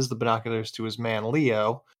passes the binoculars to his man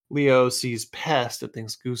Leo sees Pest and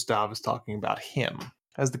thinks Gustav is talking about him.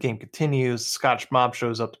 As the game continues, the Scottish mob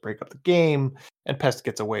shows up to break up the game, and Pest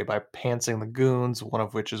gets away by pantsing the goons, one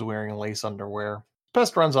of which is wearing lace underwear.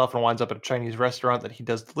 Pest runs off and winds up at a Chinese restaurant that he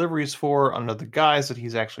does deliveries for under the guise that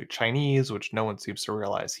he's actually Chinese, which no one seems to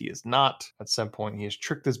realize he is not. At some point, he has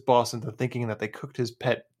tricked his boss into thinking that they cooked his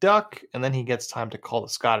pet duck, and then he gets time to call the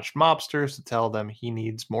Scottish mobsters to tell them he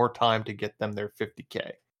needs more time to get them their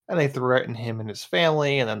 $50K. And they threaten him and his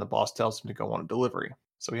family, and then the boss tells him to go on a delivery.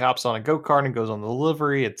 So he hops on a go-kart and goes on the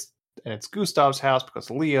delivery. It's Gustav's house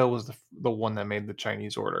because Leo was the one that made the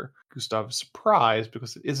Chinese order. Gustav is surprised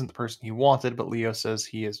because it isn't the person he wanted, but Leo says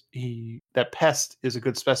that Pest is a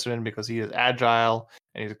good specimen because he is agile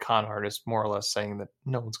and he's a con artist, more or less saying that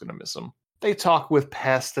no one's going to miss him. They talk with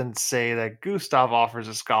Pest and say that Gustav offers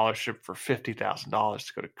a scholarship for $50,000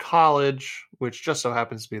 to go to college, which just so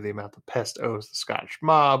happens to be the amount that Pest owes the Scottish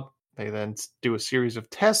mob. They then do a series of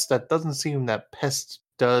tests that doesn't seem that Pest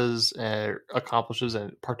does accomplishes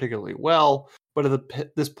it particularly well, but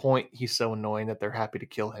at this point he's so annoying that they're happy to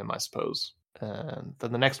kill him, I suppose. And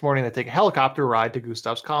then the next morning they take a helicopter ride to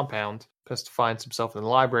Gustav's compound. Pest finds himself in the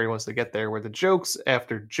library once they get there, where the jokes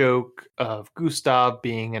after joke of Gustav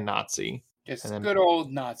being a Nazi. Just good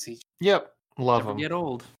old Nazi. Yep, love him. Get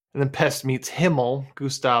old. And then Pest meets Himmel,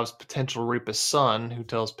 Gustav's potential rapist son, who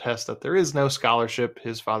tells Pest that there is no scholarship.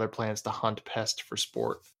 His father plans to hunt Pest for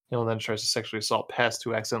sport. Himmel then tries to sexually assault Pest,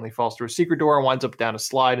 who accidentally falls through a secret door and winds up down a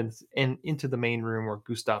slide and into the main room where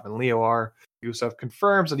Gustav and Leo are. Gustav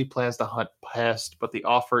confirms that he plans to hunt Pest, but the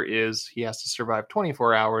offer is he has to survive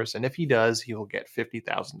 24 hours, and if he does, he will get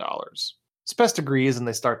 $50,000. Pest agrees, and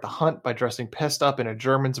they start the hunt by dressing Pest up in a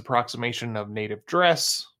German's approximation of native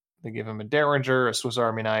dress. They give him a derringer, a Swiss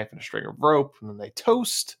Army knife, and a string of rope, and then they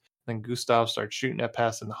toast. Then Gustav starts shooting at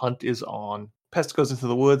Pest, and the hunt is on. Pest goes into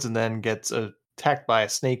the woods and then gets attacked by a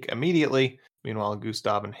snake immediately. Meanwhile,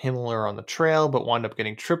 Gustav and Himmel are on the trail, but wind up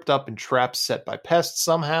getting tripped up in traps set by Pest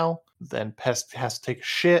somehow. Then Pest has to take a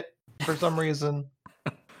shit for some reason.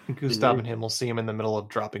 And Gustav and Himmel see him in the middle of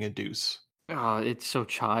dropping a deuce. Oh, it's so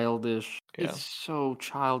childish. Yeah. It's so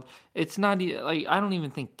child. It's not like I don't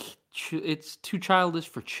even think it's too childish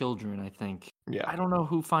for children. I think. Yeah. I don't know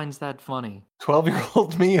who finds that funny.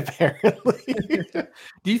 12-year-old me, apparently.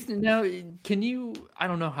 Do you now? Can you? I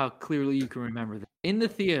don't know how clearly you can remember that in the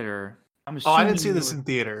theater. I'm Oh, I assuming didn't see this in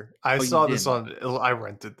theater. I saw this on. I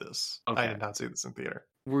rented this. Okay. I did not see this in theater.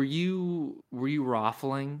 Were you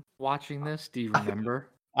raffling watching this? Do you remember?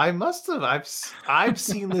 I must have. I've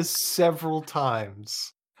seen this several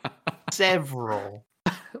times. Several.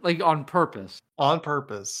 Like on purpose. On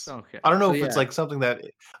purpose. Okay. I don't know if it's like something that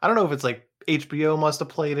I don't know if it's like HBO must have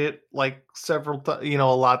played it like several times, a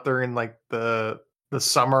lot during like the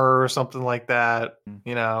summer or something like that,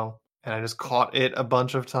 and I just caught it a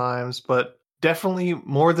bunch of times, but definitely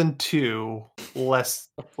more than 2, less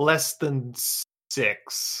than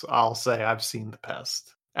 6, I'll say I've seen The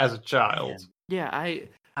Pest as a child. Yeah, I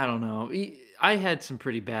don't know. I had some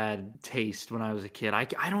pretty bad taste when I was a kid.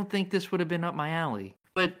 I don't think this would have been up my alley.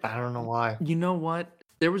 But I don't know why. You know what?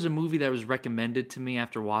 There was a movie that was recommended to me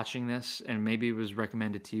after watching this, and maybe it was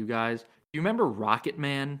recommended to you guys. Do you remember Rocket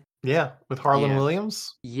Man? Yeah, with Harlan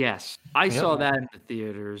Williams? Yes. I saw that in the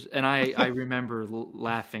theaters, and I remember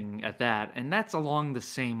laughing at that. And that's along the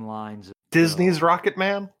same lines of Disney's Rocket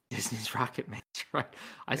Man? Disney's Rocket Man, that's right.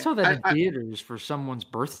 I saw that in theaters for someone's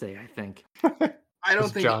birthday, I think. I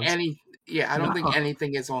don't think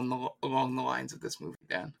anything is along the lines of this movie,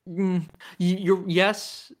 Dan.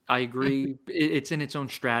 Yes, I agree. It's in its own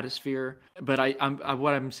stratosphere, but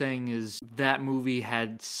what I'm saying is that movie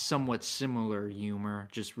had somewhat similar humor,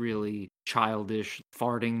 just really childish,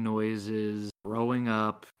 farting noises, growing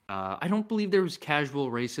up. I don't believe there was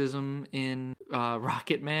casual racism in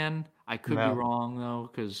Rocket Man. I could be wrong though,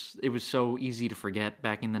 because it was so easy to forget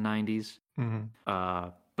back in the 90s. Mm-hmm.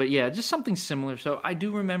 But yeah, just something similar. So I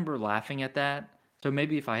do remember laughing at that. So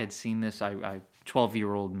maybe if I had seen this, I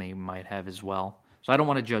 12-year-old me might have as well. So I don't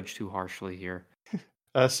want to judge too harshly here.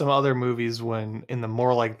 Some other movies when in the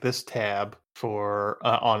more like this tab for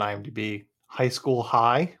on IMDb, High School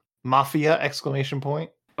High, Mafia !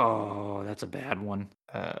 Oh, that's a bad one.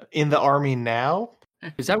 In the Army Now.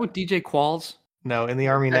 Is that with DJ Qualls? No, In the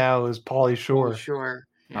Army Now is Pauly Shore. Sure.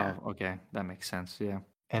 Yeah. Oh, okay. That makes sense. Yeah.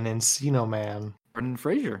 And Encino Man. Brendan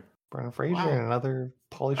Fraser. Wow. In another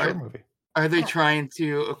Pauly Shore movie. Are they trying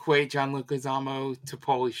to equate John Leguizamo to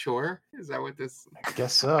Pauly Shore? Is that what this? I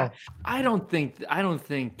guess so. I don't think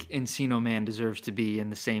Encino Man deserves to be in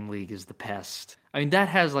the same league as The Pest. I mean, that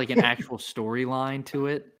has like an actual storyline to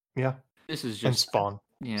it. Yeah. This is just and Spawn.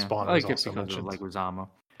 Yeah, Spawn I like was it also because mentioned. of Leguizamo.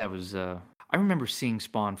 That was. I remember seeing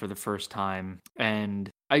Spawn for the first time, and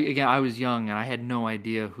I was young and I had no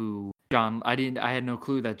idea who John. I had no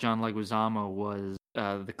clue that John Leguizamo was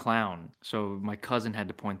the clown. So my cousin had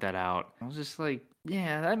to point that out. I was just like,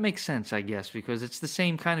 yeah, that makes sense, I guess, because it's the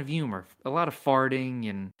same kind of humor. A lot of farting,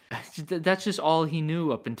 and that's just all he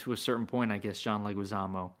knew up until a certain point, I guess, John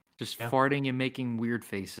Leguizamo. Just farting and making weird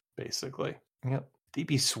faces. Basically. Yep.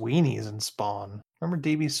 D.B. Sweeney is in Spawn. Remember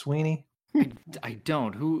D.B. Sweeney? I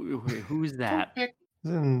don't. Who is that?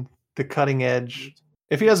 He's in The Cutting Edge.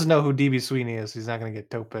 If he doesn't know who D.B. Sweeney is, he's not going to get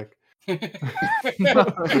toe picked. I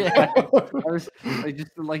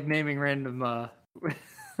just like naming random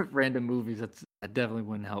movies. That definitely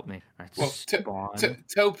wouldn't help me. Right, well,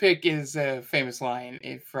 toe pick is a famous line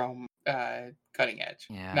from Cutting Edge.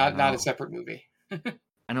 Yeah, not a separate movie.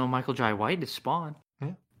 I know Michael Jai White is Spawn.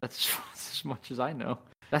 Yeah. That's as much as I know.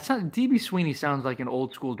 That's not D.B. Sweeney sounds like an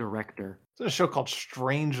old school director. There's a show called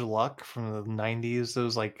Strange Luck from the 90s. It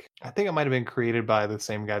was like, I think it might have been created by the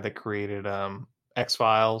same guy that created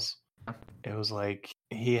X-Files. It was like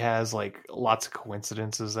he has like lots of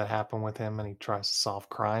coincidences that happen with him and he tries to solve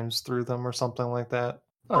crimes through them or something like that.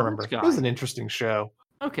 I don't remember. It was an interesting show.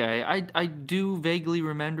 Okay, I do vaguely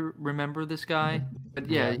remember this guy. But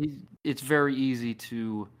yeah, it's very easy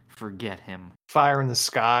to forget him. Fire in the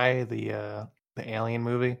Sky, the Alien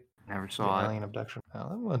movie. Never saw it. Alien Abduction.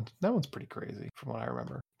 Oh, that one's pretty crazy from what I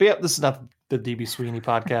remember. But yeah, this is not the DB Sweeney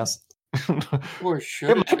podcast. Or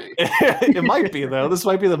should it be? It might be, though. This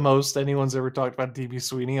might be the most anyone's ever talked about DB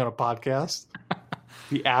Sweeney on a podcast.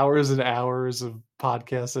 The hours and hours of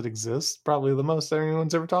podcasts that exist, probably the most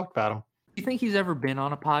anyone's ever talked about him. Do you think he's ever been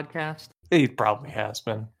on a podcast? He probably has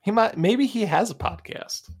been. Maybe he has a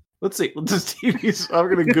podcast. Let's see. I'm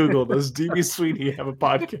going to Google, does DB Sweeney have a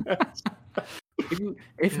podcast?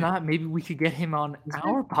 If not, maybe we could get him on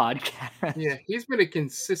our podcast. Yeah, he's been a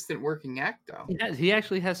consistent working act, though. He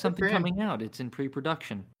actually has something coming out. It's in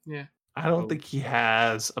pre-production. Yeah. I don't think he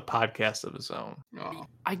has a podcast of his own. Oh.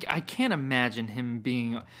 I can't imagine him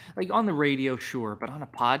being like on the radio, sure, but on a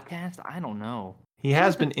podcast, I don't know. He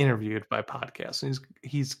has been interviewed by podcasts.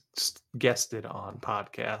 He's guested on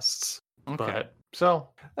podcasts. Okay. But so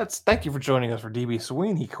thank you for joining us for DB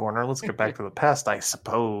Sweeney Corner. Let's get back to the Pest, I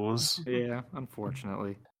suppose. Yeah,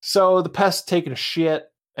 unfortunately. So the Pest taking a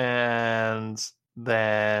shit, and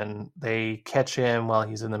then they catch him while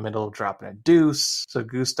he's in the middle of dropping a deuce. So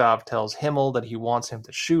Gustav tells Himmel that he wants him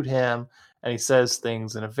to shoot him, and he says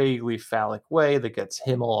things in a vaguely phallic way that gets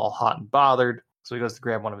Himmel all hot and bothered. So he goes to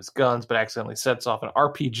grab one of his guns, but accidentally sets off an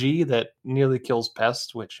RPG that nearly kills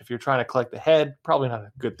Pest, which if you're trying to collect the head, probably not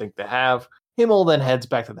a good thing to have. Himmel then heads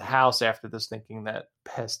back to the house after this, thinking that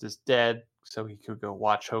Pest is dead, so he could go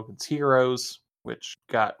watch Hogan's Heroes, which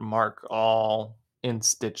got Mark all in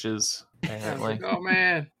stitches, apparently. Oh,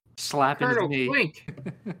 man. Slapping his knee. Blink.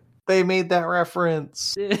 They made that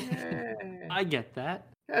reference. Yeah. I get that.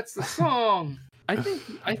 That's the song. I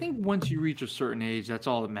think once you reach a certain age, that's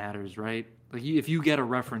all that matters, right? Like if you get a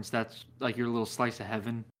reference, that's like your little slice of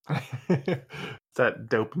heaven. It's that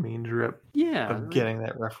dopamine drip. Yeah, of getting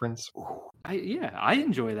that reference. I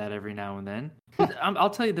enjoy that every now and then. I'll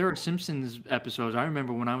tell you, there are Simpsons episodes I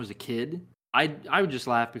remember when I was a kid. I would just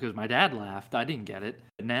laugh because my dad laughed. I didn't get it.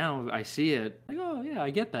 But now I see it. Like, oh yeah, I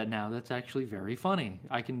get that now. That's actually very funny.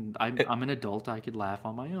 I'm an adult. I could laugh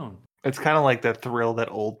on my own. It's kind of like that thrill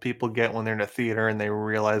that old people get when they're in a theater and they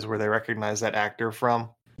realize where they recognize that actor from.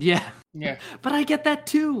 Yeah. Yeah. But I get that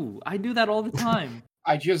too. I do that all the time.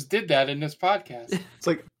 I just did that in this podcast. It's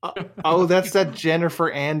like, oh, that's that Jennifer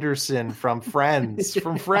Anderson from Friends.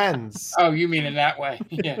 From Friends. Oh, you mean in that way?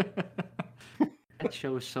 Yeah. That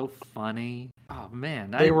show is so funny. Oh man,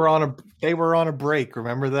 they were on a break.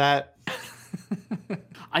 Remember that?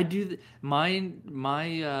 I do. My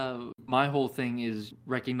whole thing is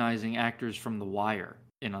recognizing actors from The Wire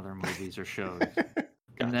in other movies or shows,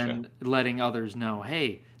 and then letting others know,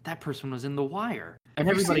 hey, that person was in The Wire, and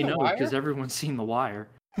everybody knows because everyone's seen The Wire.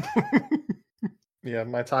 Yeah,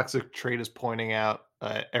 my toxic trait is pointing out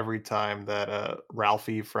every time that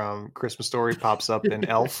Ralphie from Christmas Story pops up in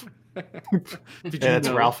Elf. Yeah, it's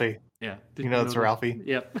Ralphie. Yeah, you know it's Ralphie.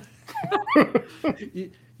 Yep.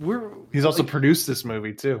 He's also produced this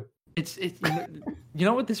movie too. It's you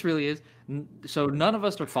know what this really is. So none of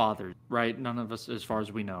us are fathers, right? None of us, as far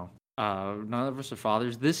as we know, none of us are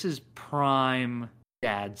fathers. This is prime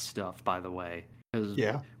dad stuff, by the way. Because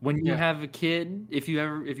when you have a kid, if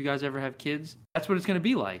you guys ever have kids, that's what it's going to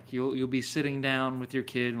be like. You'll be sitting down with your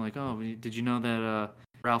kid and like, oh, did you know that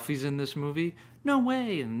Ralphie's in this movie? No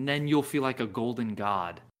way. And then you'll feel like a golden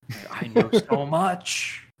god. I know so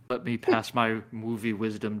much. Let me pass my movie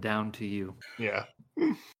wisdom down to you. Yeah.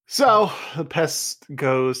 So the Pest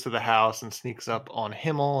goes to the house and sneaks up on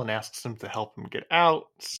Himmel and asks him to help him get out.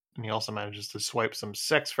 And he also manages to swipe some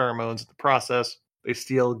sex pheromones in the process. They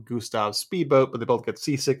steal Gustav's speedboat, but they both get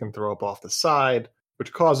seasick and throw up off the side,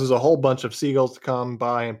 which causes a whole bunch of seagulls to come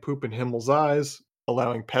by and poop in Himmel's eyes,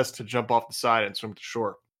 allowing Pest to jump off the side and swim to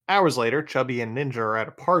shore. Hours later, Chubby and Ninja are at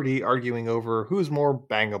a party arguing over who's more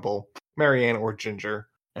bangable, Marianne or Ginger.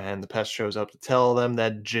 And the Pest shows up to tell them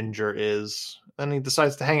that Ginger is. Then he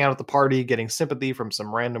decides to hang out at the party, getting sympathy from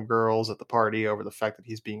some random girls at the party over the fact that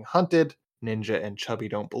he's being hunted. Ninja and Chubby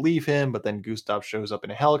don't believe him, but then Gustav shows up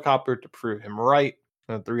in a helicopter to prove him right,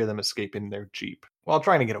 and the three of them escape in their Jeep. While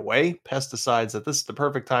trying to get away, Pest decides that this is the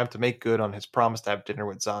perfect time to make good on his promise to have dinner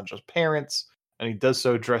with Zanja's parents, and he does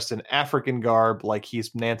so dressed in African garb like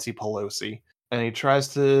he's Nancy Pelosi. And he tries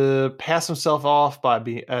to pass himself off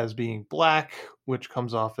as being black, which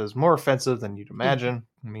comes off as more offensive than you'd imagine.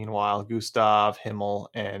 Meanwhile, Gustav, Himmel,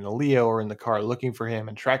 and Leo are in the car looking for him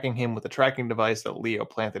and tracking him with a tracking device that Leo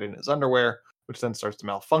planted in his underwear, which then starts to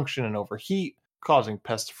malfunction and overheat, causing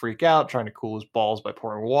Pest to freak out, trying to cool his balls by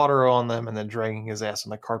pouring water on them and then dragging his ass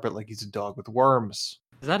on the carpet like he's a dog with worms.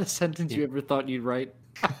 Is that a sentence you ever thought you'd write?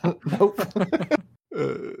 Nope.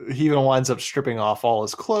 He even winds up stripping off all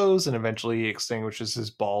his clothes, and eventually he extinguishes his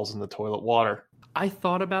balls in the toilet water. I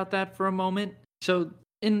thought about that for a moment. So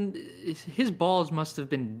his balls must have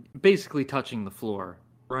been basically touching the floor,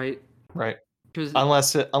 right? Right.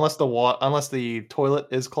 Unless the toilet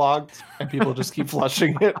is clogged and people just keep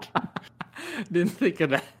flushing it. Didn't think of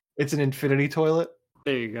that. It's an infinity toilet.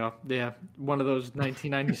 There you go. Yeah, one of those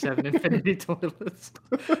 1997 infinity toilets.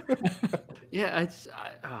 Yeah,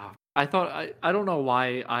 I thought I don't know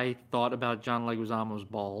why I thought about John Leguizamo's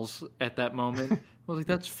balls at that moment. I was like,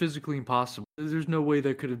 that's physically impossible. There's no way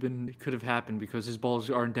that could have happened because his balls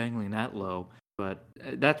aren't dangling that low. But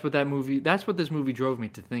that's what this movie drove me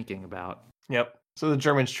to thinking about. Yep. So the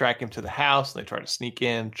Germans track him to the house, and they try to sneak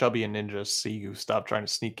in. Chubby and Ninja see Gustav trying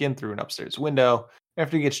to sneak in through an upstairs window.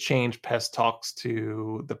 After he gets changed, Pest talks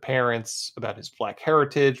to the parents about his black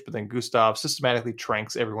heritage, but then Gustav systematically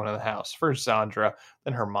tranks everyone in the house. First Sandra,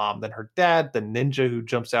 then her mom, then her dad, then Ninja, who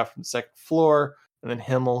jumps out from the second floor, and then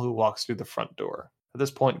Himmel, who walks through the front door. At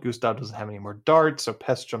this point, Gustav doesn't have any more darts, so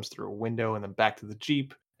Pest jumps through a window and then back to the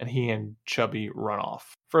Jeep, and he and Chubby run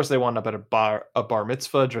off. First, they wind up at a bar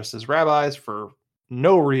mitzvah dressed as rabbis for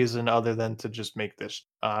no reason other than to just make this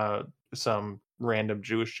some random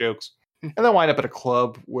Jewish jokes. And then wind up at a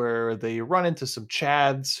club where they run into some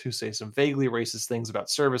Chads who say some vaguely racist things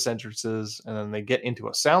about service entrances, and then they get into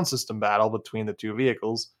a sound system battle between the two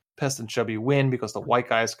vehicles. Pest and Chubby win because the white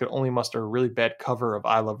guys could only muster a really bad cover of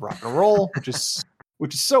I Love Rock and Roll, which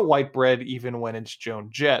is so white bread even when it's Joan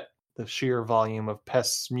Jett. The sheer volume of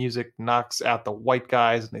Pest's music knocks out the white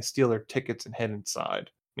guys, and they steal their tickets and head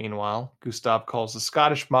inside. Meanwhile, Gustav calls the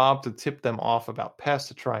Scottish mob to tip them off about Pest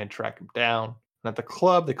to try and track him down. And at the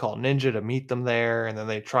club, they call Ninja to meet them there, and then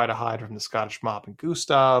they try to hide from the Scottish mob and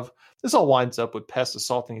Gustav. This all winds up with Pest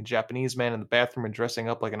assaulting a Japanese man in the bathroom and dressing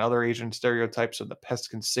up like another Asian stereotype so that Pest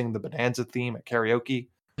can sing the Bonanza theme at karaoke.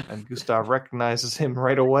 And Gustav recognizes him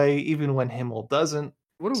right away, even when Himmel doesn't.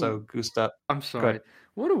 Gustav... I'm sorry.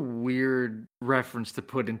 What a weird reference to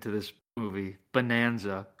put into this movie,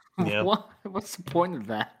 Bonanza. Yeah. What's the point of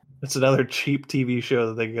that? It's another cheap TV show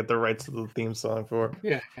that they can get the rights to the theme song for.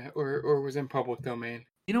 Yeah, or was in public domain.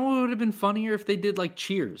 You know what would have been funnier if they did like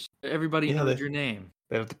Cheers? Everybody knows your name.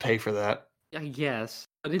 They'd have to pay for that. I guess,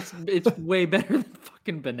 but it's way better than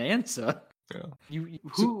fucking Bonanza. Yeah.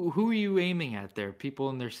 Who are you aiming at there? People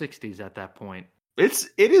in their 60s at that point. It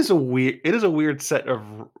is a weird set of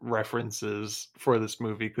references for this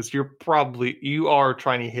movie because you are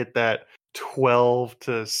trying to hit that 12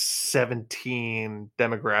 to 17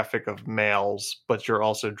 demographic of males, but you're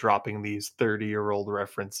also dropping these 30-year-old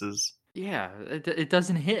references. Yeah, it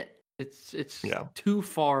doesn't hit. It's too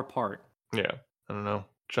far apart. Yeah, I don't know.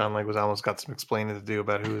 John Leguizamo's got some explaining to do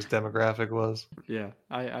about who his demographic was. Yeah,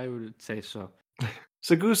 I would say so.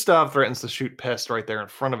 So Gustav threatens to shoot Pest right there in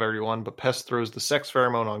front of everyone, but Pest throws the sex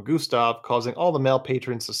pheromone on Gustav, causing all the male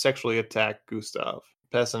patrons to sexually attack Gustav.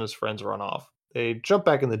 Pest and his friends run off. They jump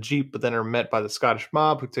back in the Jeep, but then are met by the Scottish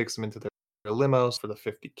mob, who takes them into their limos for the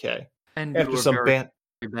 $50K. And after some bad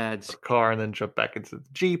car, and then jump back into the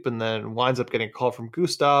Jeep, and then winds up getting a call from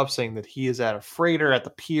Gustav saying that he is at a freighter at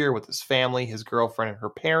the pier with his family, his girlfriend and her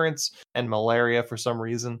parents, and malaria for some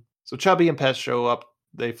reason. So Chubby and Pest show up.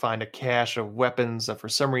 They find a cache of weapons that for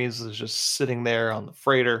some reason is just sitting there on the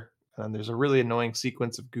freighter. And then there's a really annoying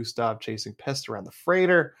sequence of Gustav chasing Pest around the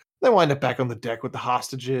freighter. They wind up back on the deck with the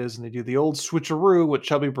hostages, and they do the old switcheroo with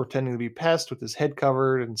Chubby pretending to be Pest with his head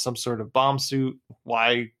covered in some sort of bomb suit.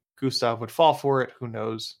 Why Gustav would fall for it, who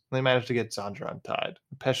knows? They manage to get Sandra untied.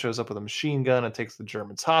 Pest shows up with a machine gun and takes the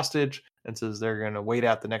Germans hostage and says they're going to wait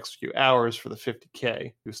out the next few hours for the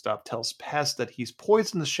 $50K. Gustav tells Pest that he's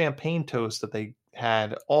poisoned the champagne toast that they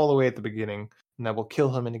had all the way at the beginning, and that will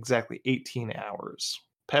kill him in exactly 18 hours.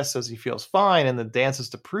 Pest says he feels fine and then dances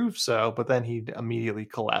to prove so, but then he immediately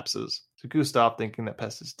collapses. So Gustav, thinking that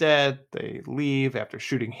Pest is dead, they leave after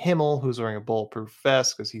shooting Himmel, who's wearing a bulletproof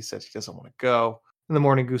vest because he says he doesn't want to go. In the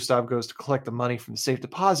morning, Gustav goes to collect the money from the safe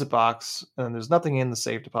deposit box, and there's nothing in the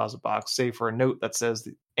safe deposit box save for a note that says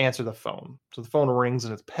answer the phone. So the phone rings,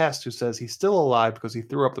 and it's Pest, who says he's still alive because he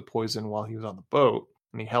threw up the poison while he was on the boat,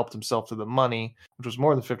 and he helped himself to the money, which was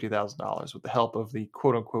more than $50,000, with the help of the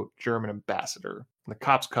quote-unquote German ambassador. And the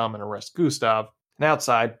cops come and arrest Gustav, and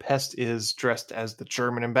outside, Pest is dressed as the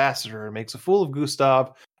German ambassador and makes a fool of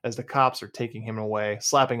Gustav as the cops are taking him away,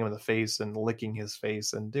 slapping him in the face and licking his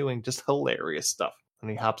face and doing just hilarious stuff. And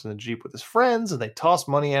he hops in the Jeep with his friends, and they toss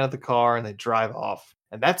money out of the car, and they drive off.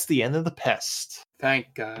 And that's the end of the Pest.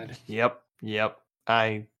 Thank God. Yep.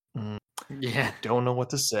 I don't know what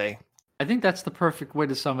to say. I think that's the perfect way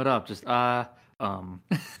to sum it up. Just,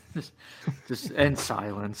 just, just and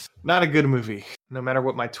silence. Not a good movie. No matter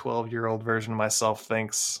what my 12-year-old version of myself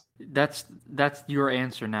thinks. That's your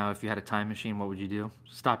answer now. If you had a time machine, what would you do?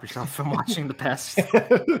 Stop yourself from watching The Pest.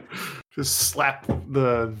 Just slap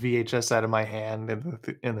the VHS out of my hand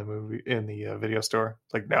in the video store.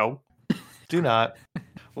 Like, no, do not.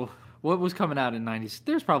 Well, what was coming out in '90s?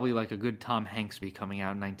 There's probably like a good Tom Hanks movie coming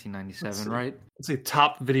out in 1997, right? Let's see,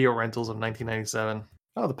 top video rentals of 1997.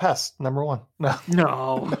 Oh, The Pest, number 1.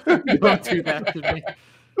 No, don't do that to me.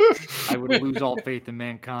 I would lose all faith in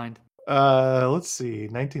mankind. Let's see,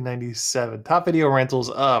 1997 top video rentals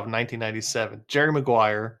of 1997. Jerry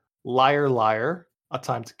Maguire, Liar Liar, A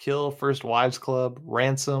Time to Kill, First Wives Club,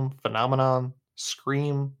 Ransom, Phenomenon,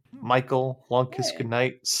 Scream, Michael, Long Kiss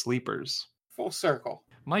Goodnight, Sleepers. Full circle.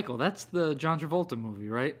 Michael, that's the John Travolta movie,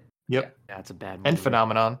 right? Yep. Yeah, that's a bad movie. And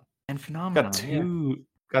Phenomenon.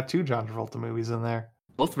 Got two John Travolta movies in there.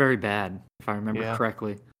 Both very bad, if I remember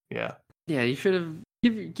correctly. Yeah. Yeah, you should have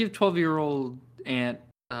give 12-year-old Aunt.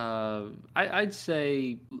 I'd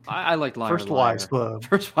say I like Liar First Liar. Wives Club.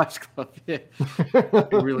 First Wives Club. Yeah. I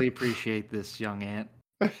really appreciate this, young Aunt.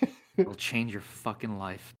 It'll change your fucking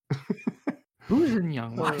life. Who's in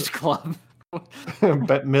Young Wives Club?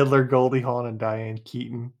 Bette Midler, Goldie Hawn, and Diane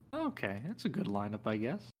Keaton. Okay, that's a good lineup, I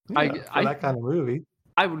guess. Yeah, for that kind of movie.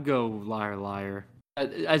 I would go Liar Liar.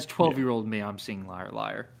 As 12-year-old me, I'm seeing Liar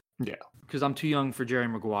Liar. Yeah. Because I'm too young for Jerry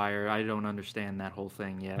Maguire. I don't understand that whole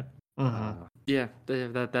thing yet. Mm-hmm. Yeah,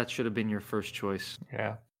 that should have been your first choice.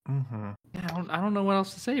 Yeah. Mm-hmm. Yeah, I don't know what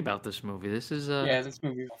else to say about this movie. This is this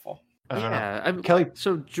movie is awful.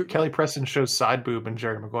 Kelly Preston shows side boob in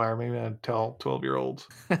Jerry Maguire. Maybe I'd tell 12-year-olds.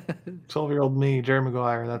 12-year-old me, Jerry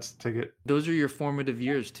Maguire, that's the ticket. Those are your formative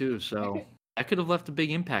years, too, so that could have left a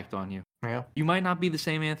big impact on you. Yeah. You might not be the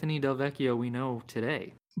same Anthony Del Vecchio we know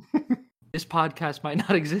today. This podcast might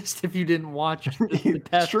not exist if you didn't watch the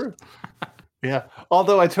Pest. True. Yeah.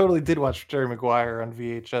 Although I totally did watch Jerry Maguire on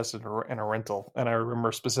VHS in a rental, and I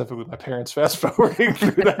remember specifically my parents fast forwarding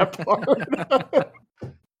through that part.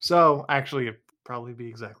 So actually, it'd probably be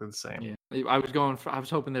exactly the same. Yeah. I was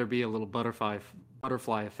hoping there'd be a little butterfly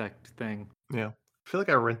effect thing. Yeah. I feel like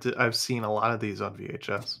I've seen a lot of these on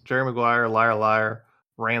VHS. Jerry Maguire, Liar Liar,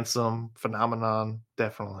 Ransom, Phenomenon,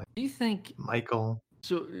 definitely. Do you think Michael?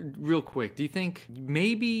 So real quick, do you think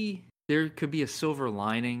maybe there could be a silver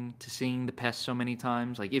lining to seeing The Pest so many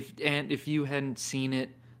times? Like if you hadn't seen it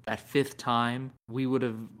that fifth time, we would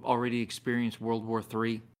have already experienced World War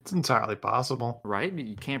III. It's entirely possible. Right?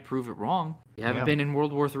 You can't prove it wrong. You haven't been in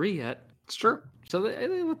World War III yet. It's true.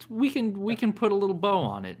 So we can put a little bow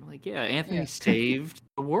on it. Like, Anthony saved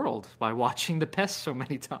the world by watching The Pest so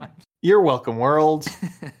many times. You're welcome, world.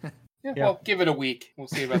 Well, give it a week. We'll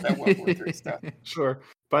see about that World War III stuff. Sure.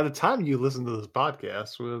 By the time you listen to this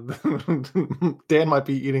podcast, Dan might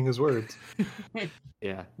be eating his words.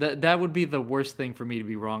 Yeah, that would be the worst thing for me to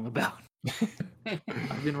be wrong about.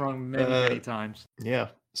 I've been wrong many times. Yeah.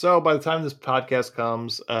 So by the time this podcast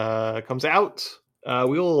comes out,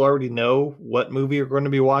 we will already know what movie we're going to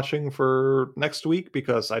be watching for next week,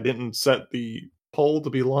 because I didn't set the poll to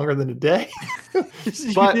be longer than a day.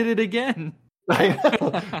 You did it again. I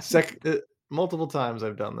know. Multiple times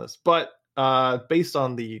I've done this, but based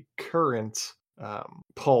on the current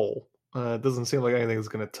poll, it doesn't seem like anything is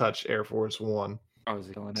going to touch Air Force One. Oh, is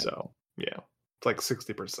it killing it? So yeah, it's like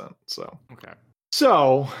 60%. So okay.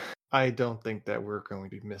 So I don't think that we're going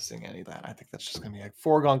to be missing any of that. I think that's just going to be a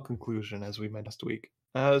foregone conclusion, as we met last week.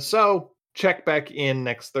 So check back in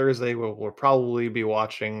next Thursday. We'll probably be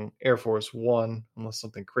watching Air Force One, unless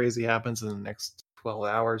something crazy happens in the next 12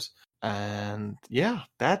 hours. And yeah,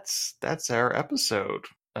 that's our episode.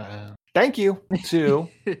 Thank you to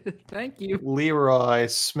thank you, Leroy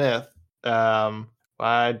Smith.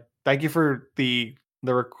 Thank you for the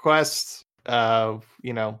request. We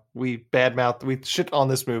badmouth, we shit on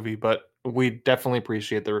this movie, but we definitely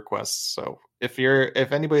appreciate the requests. So if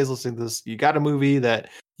anybody's listening to this, you got a movie that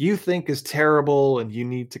you think is terrible and you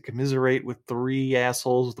need to commiserate with three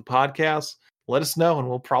assholes with the podcast, let us know and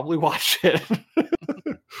we'll probably watch it.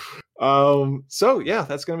 So yeah,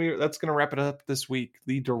 that's gonna wrap it up this week.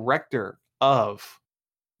 The director of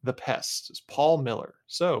The Pest is Paul Miller.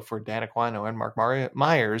 So for Dan Aquino and Mark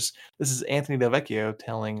Myers, this is Anthony Del Vecchio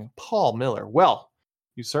telling Paul Miller, well,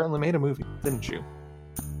 you certainly made a movie, didn't you?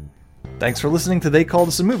 Thanks for listening to They Called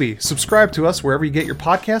Us a Movie. Subscribe to us wherever you get your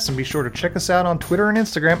podcasts, and be sure to check us out on Twitter and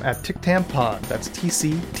Instagram at TicTamPod. That's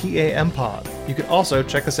TCTAM Pod. You can also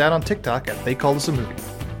check us out on TikTok at They Called Us a Movie.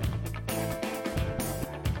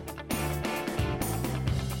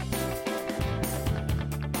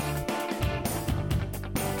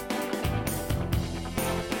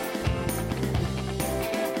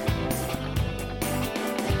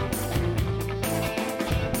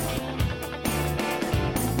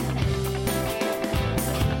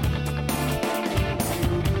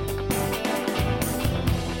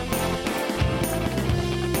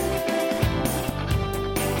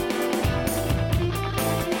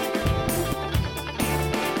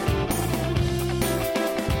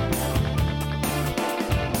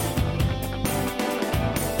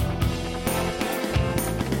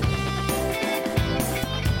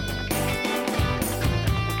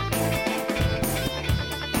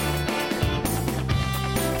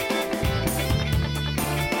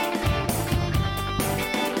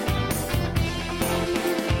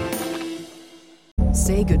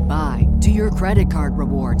 say goodbye to your credit card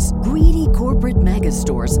rewards. Greedy corporate mega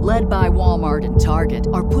stores, led by Walmart and Target,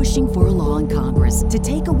 are pushing for a law in Congress to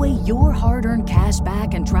take away your hard-earned cash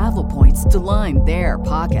back and travel points to line their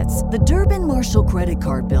pockets. The Durbin-Marshall credit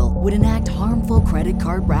card bill would enact harmful credit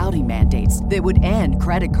card routing mandates that would end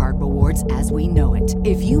credit card rewards as we know it.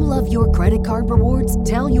 If you love your credit card rewards,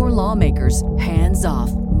 tell your lawmakers, hands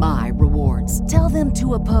off my rewards. Tell them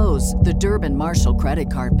to oppose the Durbin-Marshall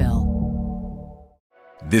credit card bill.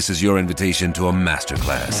 This is your invitation to a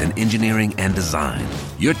masterclass in engineering and design.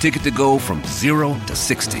 Your ticket to go from 0 to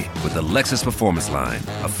 60 with the Lexus Performance Line.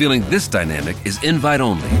 A feeling this dynamic is invite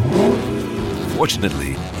only.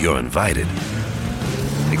 Fortunately, you're invited.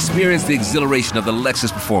 Experience the exhilaration of the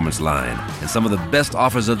Lexus Performance Line and some of the best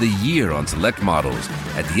offers of the year on select models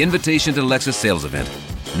at the Invitation to Lexus sales event,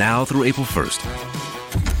 now through April 1st.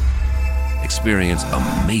 Experience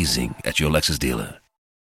amazing at your Lexus dealer.